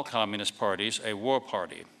 like all communist parties, a war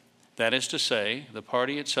party. That is to say, the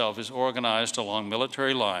party itself is organized along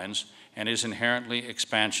military lines and is inherently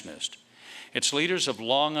expansionist. Its leaders have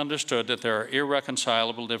long understood that there are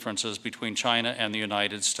irreconcilable differences between China and the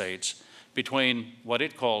United States, between what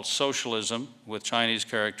it calls socialism with Chinese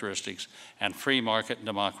characteristics and free market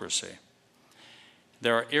democracy.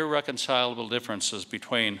 There are irreconcilable differences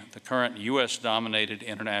between the current US-dominated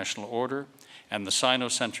international order and the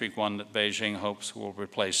Sino-centric one that Beijing hopes will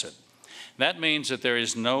replace it. That means that there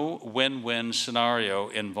is no win-win scenario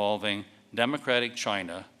involving democratic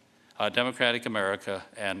China, democratic America,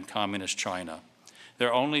 and communist China. There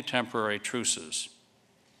are only temporary truces.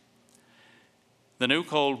 The new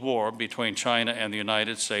Cold War between China and the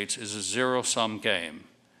United States is a zero-sum game,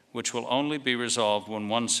 which will only be resolved when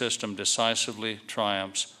one system decisively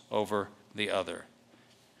triumphs over the other.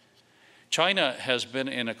 China has been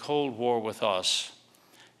in a Cold War with us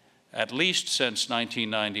at least since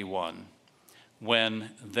 1991,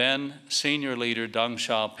 when then senior leader Deng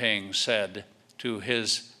Xiaoping said to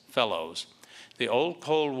his fellows, "The old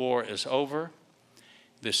Cold War is over,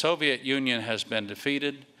 the Soviet Union has been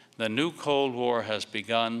defeated, the new Cold War has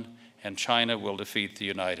begun, and China will defeat the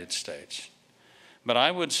United States." But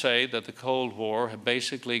I would say that the Cold War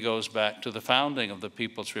basically goes back to the founding of the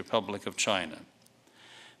People's Republic of China.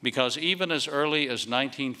 Because even as early as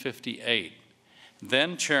 1958,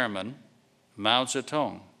 then Chairman Mao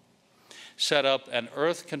Zedong set up an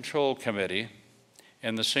Earth Control Committee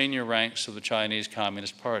in the senior ranks of the Chinese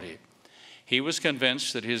Communist Party. He was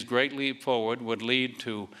convinced that his great leap forward would lead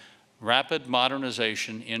to rapid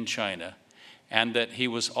modernization in China, and that he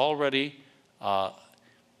was already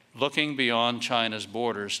looking beyond China's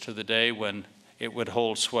borders to the day when it would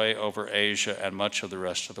hold sway over Asia and much of the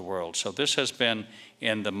rest of the world. So this has been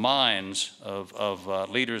in the minds of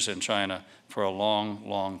leaders in China for a long,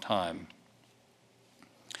 long time.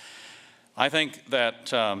 I think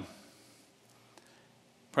that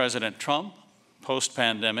President Trump,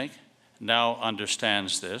 post-pandemic, now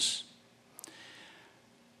understands this.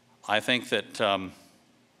 I think that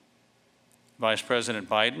Vice President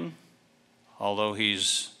Biden, although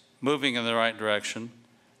he's moving in the right direction,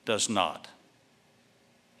 does not.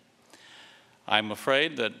 I'm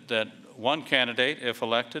afraid that one candidate, if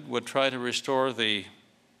elected, would try to restore the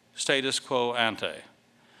status quo ante,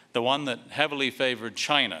 the one that heavily favored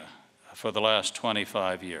China for the last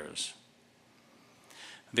 25 years.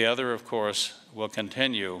 The other, of course, will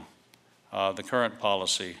continue the current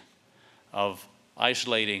policy of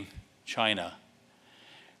isolating China.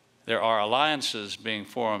 There are alliances being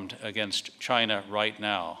formed against China right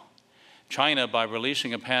now. China, by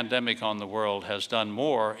releasing a pandemic on the world, has done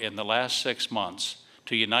more in the last 6 months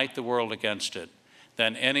to unite the world against it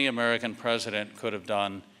than any American president could have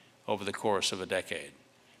done over the course of a decade.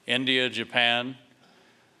 India, Japan,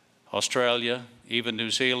 Australia, even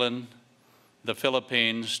New Zealand, the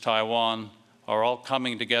Philippines, Taiwan, are all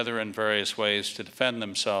coming together in various ways to defend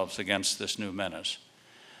themselves against this new menace.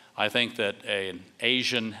 I think that an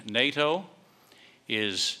Asian NATO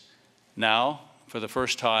is now, for the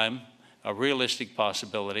first time, a realistic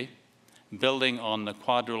possibility, building on the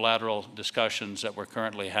quadrilateral discussions that we're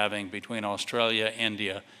currently having between Australia,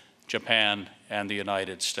 India, Japan, and the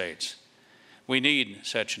United States. We need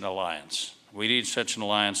such an alliance. We need such an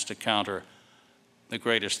alliance to counter the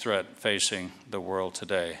greatest threat facing the world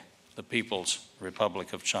today, the People's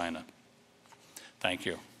Republic of China. Thank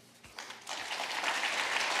you.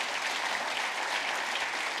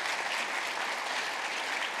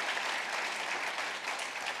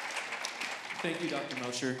 Thank you, Dr.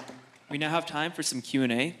 Mosher. We now have time for some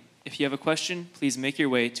Q&A. If you have a question, please make your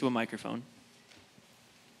way to a microphone.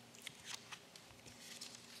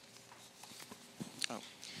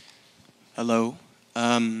 Hello.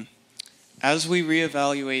 As we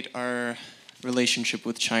reevaluate our relationship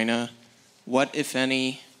with China, what, if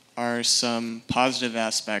any, are some positive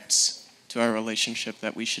aspects to our relationship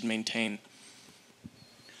that we should maintain?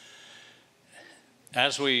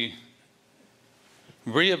 As we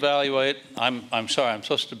reevaluate, I'm sorry, I'm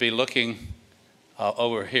supposed to be looking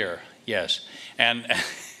over here, yes. And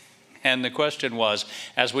the question was,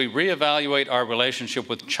 as we reevaluate our relationship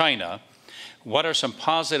with China, what are some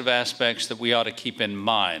positive aspects that we ought to keep in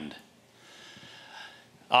mind?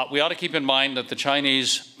 We ought to keep in mind that the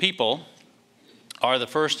Chinese people are the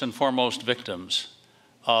first and foremost victims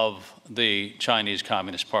of the Chinese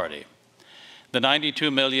Communist Party. The 92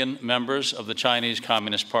 million members of the Chinese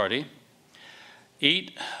Communist Party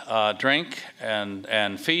eat, drink,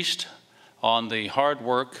 and feast on the hard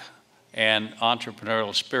work and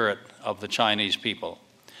entrepreneurial spirit of the Chinese people.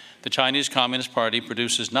 The Chinese Communist Party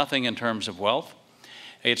produces nothing in terms of wealth.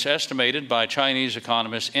 It's estimated by Chinese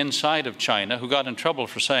economists inside of China, who got in trouble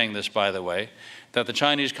for saying this, by the way, that the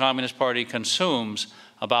Chinese Communist Party consumes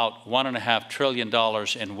about $1.5 trillion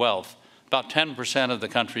in wealth, about 10% of the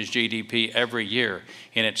country's GDP every year,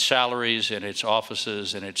 in its salaries, in its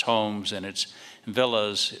offices, in its homes, in its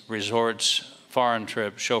villas, resorts, foreign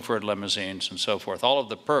trips, chauffeured limousines, and so forth, all of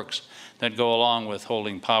the perks that go along with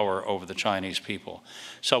holding power over the Chinese people.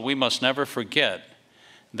 So we must never forget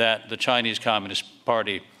that the Chinese Communist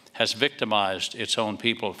Party has victimized its own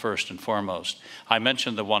people first and foremost. I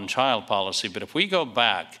mentioned the one-child policy, but if we go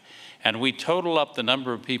back and we total up the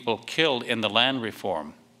number of people killed in the land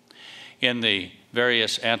reform, in the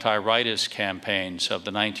various anti-rightist campaigns of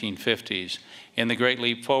the 1950s, in the Great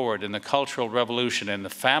Leap Forward, in the Cultural Revolution, in the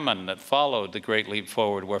famine that followed the Great Leap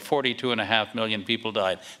Forward, where 42.5 million people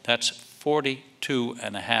died. That's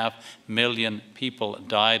 42.5 million people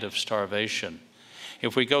died of starvation.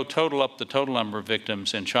 If we go total up the total number of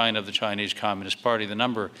victims in China of the Chinese Communist Party, the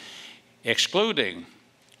number, excluding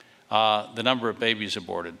the number of babies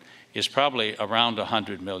aborted, is probably around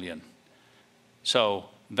 100 million. So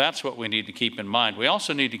that's what we need to keep in mind. We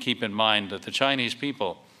also need to keep in mind that the Chinese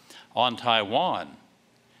people on Taiwan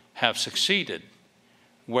have succeeded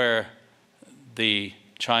where the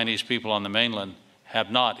Chinese people on the mainland have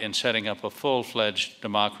not, in setting up a full-fledged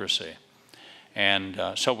democracy. And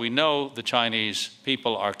so we know the Chinese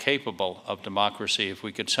people are capable of democracy if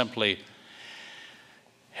we could simply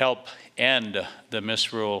help end the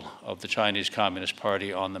misrule of the Chinese Communist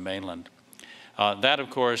Party on the mainland. That, of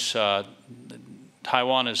course,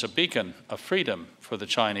 Taiwan is a beacon of freedom for the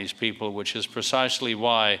Chinese people, which is precisely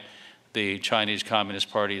why the Chinese Communist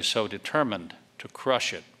Party is so determined to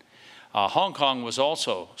crush it. Hong Kong was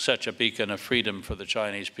also such a beacon of freedom for the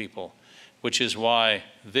Chinese people, which is why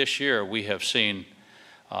this year we have seen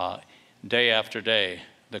day after day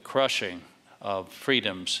the crushing of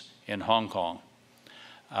freedoms in Hong Kong,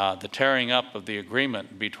 the tearing up of the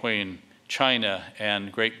agreement between China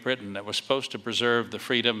and Great Britain that was supposed to preserve the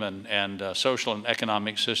freedom and social and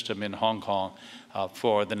economic system in Hong Kong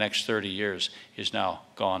for the next 30 years is now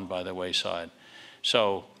gone by the wayside.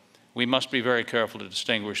 So we must be very careful to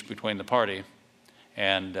distinguish between the party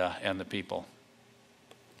and the people.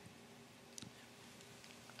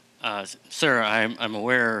 Sir, I'm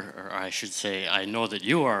aware, or I should say, I know that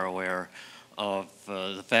you are aware of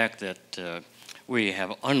the fact that we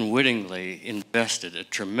have unwittingly invested a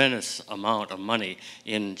tremendous amount of money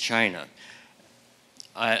in China.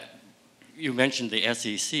 You mentioned the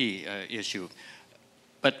SEC issue,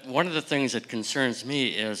 but one of the things that concerns me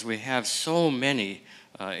is we have so many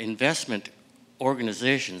investment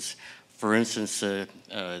organizations, for instance,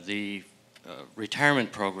 the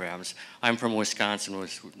retirement programs. I'm from Wisconsin.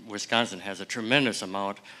 Wisconsin has a tremendous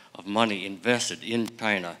amount of money invested in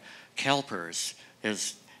China. CalPERS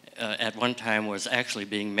is, at one time, was actually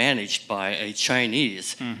being managed by a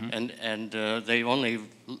Chinese, and they only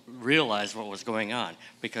realized what was going on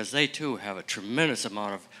because they too have a tremendous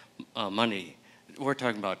amount of money. We're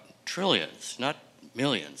talking about trillions, not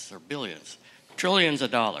millions or billions, trillions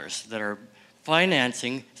of dollars that are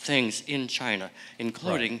financing things in China,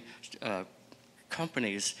 including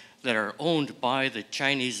companies that are owned by the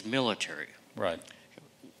Chinese military. Right.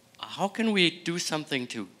 How can we do something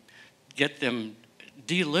to get them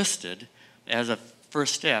delisted as a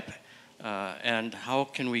first step? And how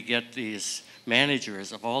can we get these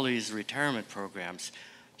managers of all these retirement programs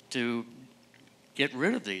to get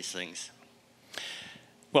rid of these things?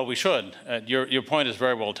 Well, we should. Your point is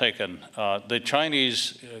very well taken. The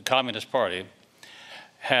Chinese Communist Party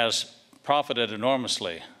has profited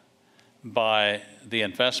enormously by the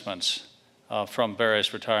investments from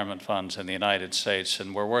various retirement funds in the United States,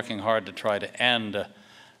 and we're working hard to try to end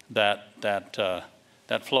that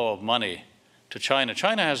flow of money to China.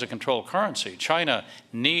 China has a controlled currency. China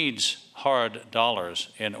needs hard dollars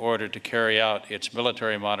in order to carry out its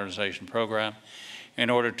military modernization program, in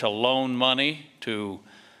order to loan money to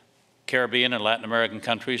Caribbean and Latin American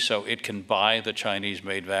countries so it can buy the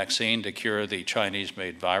Chinese-made vaccine to cure the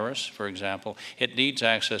Chinese-made virus, for example. It needs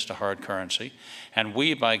access to hard currency. And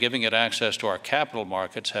we, by giving it access to our capital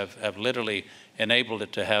markets, have literally enabled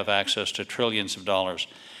it to have access to trillions of dollars.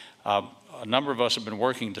 A number of us have been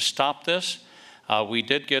working to stop this. We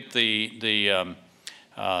did get the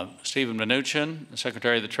Stephen Mnuchin, the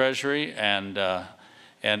Secretary of the Treasury,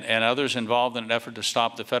 and others involved in an effort to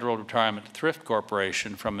stop the Federal Retirement Thrift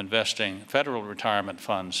Corporation from investing federal retirement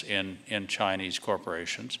funds in Chinese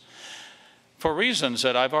corporations. for reasons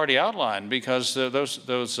that I've already outlined, because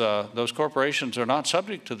those corporations are not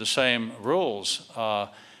subject to the same rules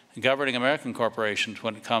governing American corporations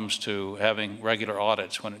when it comes to having regular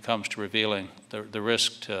audits, when it comes to revealing the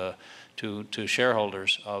risk to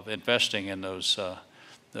shareholders of investing in those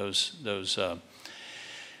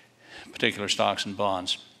particular stocks and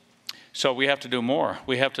bonds. So we have to do more.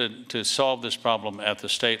 We have to solve this problem at the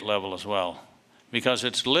state level as well, because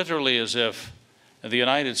it's literally as if the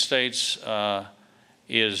United States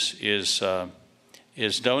is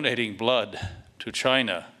donating blood to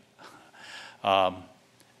China,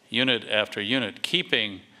 unit after unit,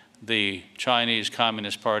 keeping the Chinese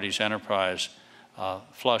Communist Party's enterprise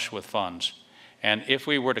flush with funds. And if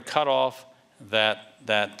we were to cut off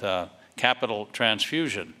that capital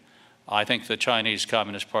transfusion, I think the Chinese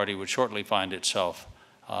Communist Party would shortly find itself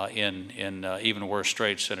in even worse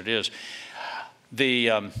straits than it is.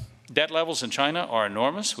 The debt levels in China are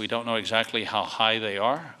enormous. We don't know exactly how high they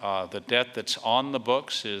are. The debt that's on the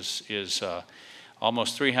books is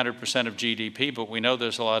almost 300% of GDP, but we know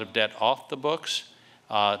there's a lot of debt off the books.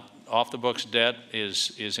 Off the books debt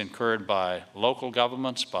is incurred by local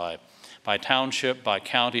governments, by township, by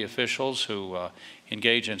county officials who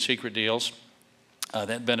engage in secret deals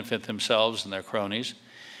that benefit themselves and their cronies.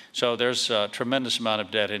 So there's a tremendous amount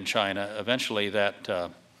of debt in China. Eventually that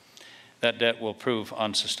debt will prove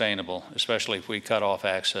unsustainable, especially if we cut off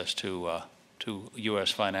access to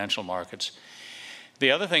U.S. financial markets.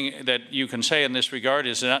 The other thing that you can say in this regard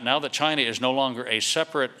is that now that China is no longer a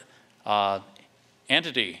separate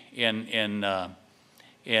entity in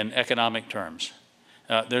economic terms,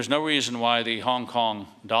 there's no reason why the Hong Kong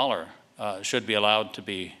dollar should be allowed to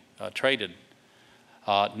be traded.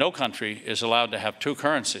 No country is allowed to have two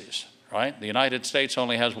currencies, right? The United States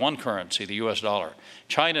only has one currency, the US dollar.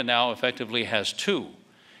 China now effectively has two.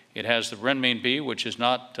 It has the renminbi, which is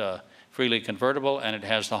not freely convertible, and it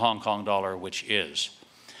has the Hong Kong dollar, which is.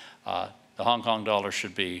 The Hong Kong dollar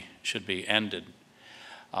should be ended.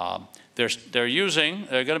 They're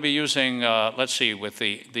going to be using, let's see, with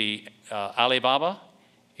the Alibaba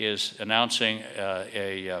is announcing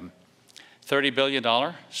a $30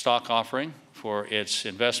 billion stock offering for its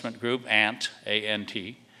investment group, ANT,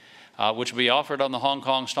 A-N-T, which will be offered on the Hong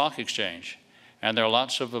Kong Stock Exchange. And there are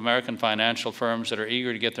lots of American financial firms that are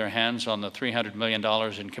eager to get their hands on the $300 million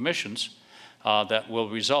in commissions that will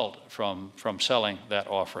result from selling that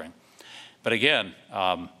offering. But again,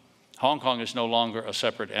 Hong Kong is no longer a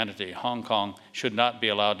separate entity. Hong Kong should not be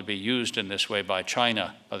allowed to be used in this way by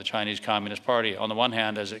China, by the Chinese Communist Party. On the one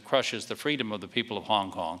hand, as it crushes the freedom of the people of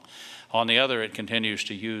Hong Kong. On the other, it continues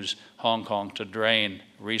to use Hong Kong to drain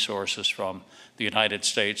resources from the United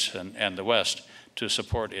States and the West to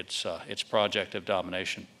support its project of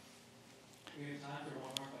domination. We have time for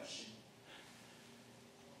one more question.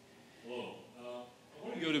 Hello. I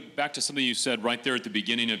want to go back to something you said right there at the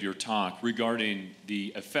beginning of your talk regarding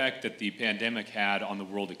the effect that the pandemic had on the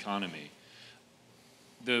world economy.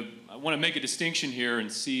 I want to make a distinction here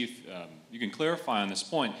and see if you can clarify on this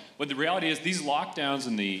point. But the reality is these lockdowns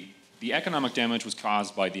and the economic damage was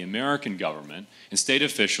caused by the American government and state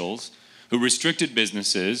officials who restricted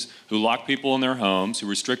businesses, who locked people in their homes, who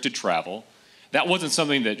restricted travel. That wasn't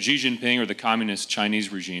something that Xi Jinping or the communist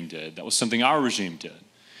Chinese regime did. That was something our regime did.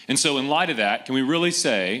 And so in light of that, can we really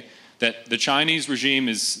say that the Chinese regime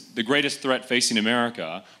is the greatest threat facing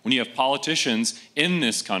America when you have politicians in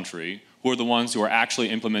this country who are the ones who are actually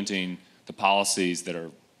implementing the policies that are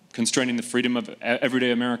constraining the freedom of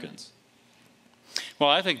everyday Americans? Well,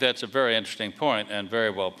 I think that's a very interesting point and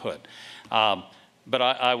very well put. But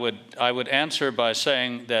I would answer by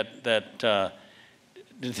saying that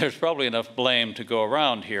there's probably enough blame to go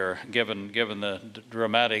around here, given the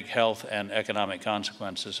dramatic health and economic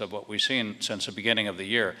consequences of what we've seen since the beginning of the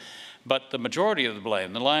year. But the majority of the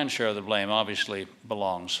blame, the lion's share of the blame, obviously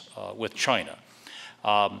belongs with China.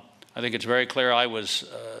 I think it's very clear.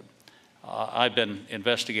 I've been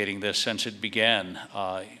investigating this since it began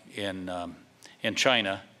in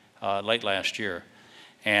China late last year,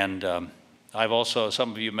 and I've also,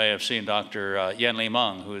 some of you may have seen Dr. Yan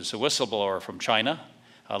Limeng, who is a whistleblower from China,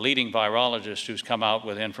 a leading virologist who's come out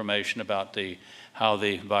with information about how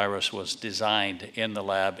the virus was designed in the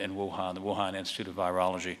lab in Wuhan, the Wuhan Institute of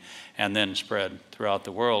Virology, and then spread throughout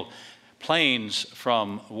the world. Planes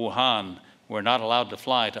from Wuhan were not allowed to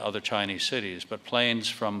fly to other Chinese cities, but planes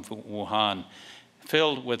from Wuhan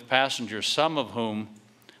filled with passengers, some of whom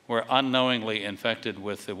were unknowingly infected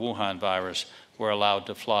with the Wuhan virus, were allowed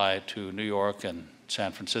to fly to New York and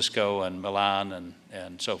San Francisco and Milan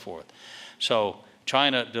and so forth. So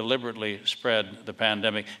China deliberately spread the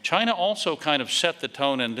pandemic. China also kind of set the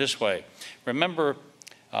tone in this way. Remember,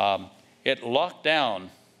 it locked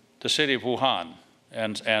down the city of Wuhan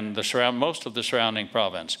and most of the surrounding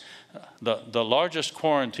province. The largest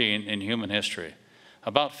quarantine in human history.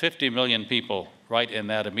 About 50 million people right in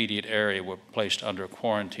that immediate area were placed under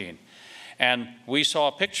quarantine. And we saw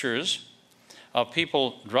pictures of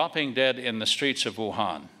people dropping dead in the streets of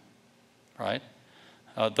Wuhan, right?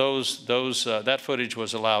 That footage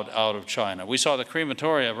was allowed out of China. We saw the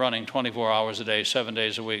crematoria running 24 hours a day, 7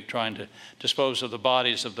 days a week, trying to dispose of the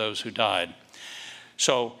bodies of those who died.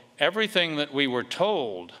 So everything that we were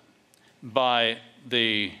told by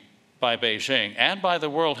Beijing and by the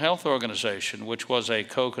World Health Organization, which was a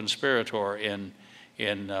co-conspirator in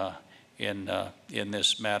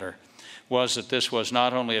this matter, was that this was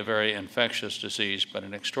not only a very infectious disease, but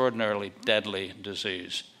an extraordinarily deadly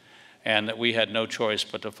disease, and that we had no choice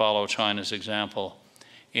but to follow China's example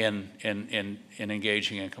in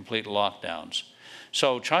engaging in complete lockdowns.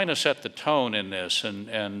 So China set the tone in this,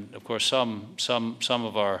 and of course some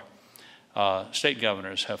of our state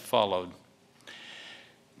governors have followed.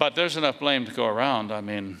 But there's enough blame to go around. I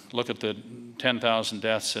mean, look at the 10,000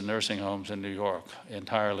 deaths in nursing homes in New York,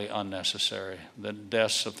 entirely unnecessary. The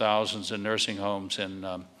deaths of thousands in nursing homes in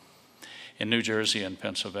New Jersey and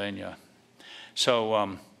Pennsylvania. So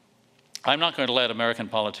I'm not going to let American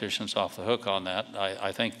politicians off the hook on that.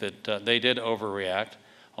 I think that they did overreact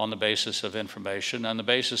on the basis of information, on the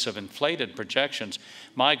basis of inflated projections.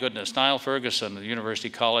 My goodness, Niall Ferguson of the University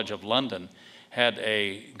College of London had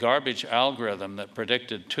a garbage algorithm that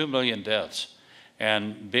predicted 2 million deaths.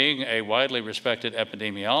 And being a widely respected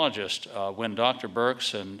epidemiologist, when Dr.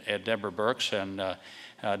 Birx and Deborah Birx and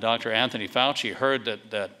Dr. Anthony Fauci heard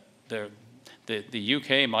that the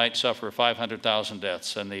UK might suffer 500,000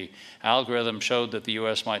 deaths, and the algorithm showed that the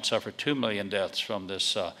US might suffer 2 million deaths from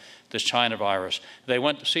this China virus, they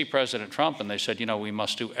went to see President Trump and they said, you know, we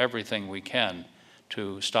must do everything we can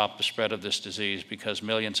to stop the spread of this disease because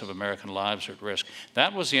millions of American lives are at risk.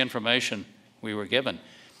 That was the information we were given.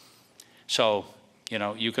 So, you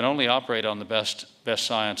know, you can only operate on the best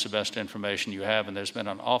science, the best information you have, and there's been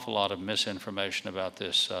an awful lot of misinformation about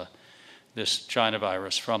this China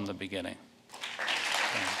virus from the beginning.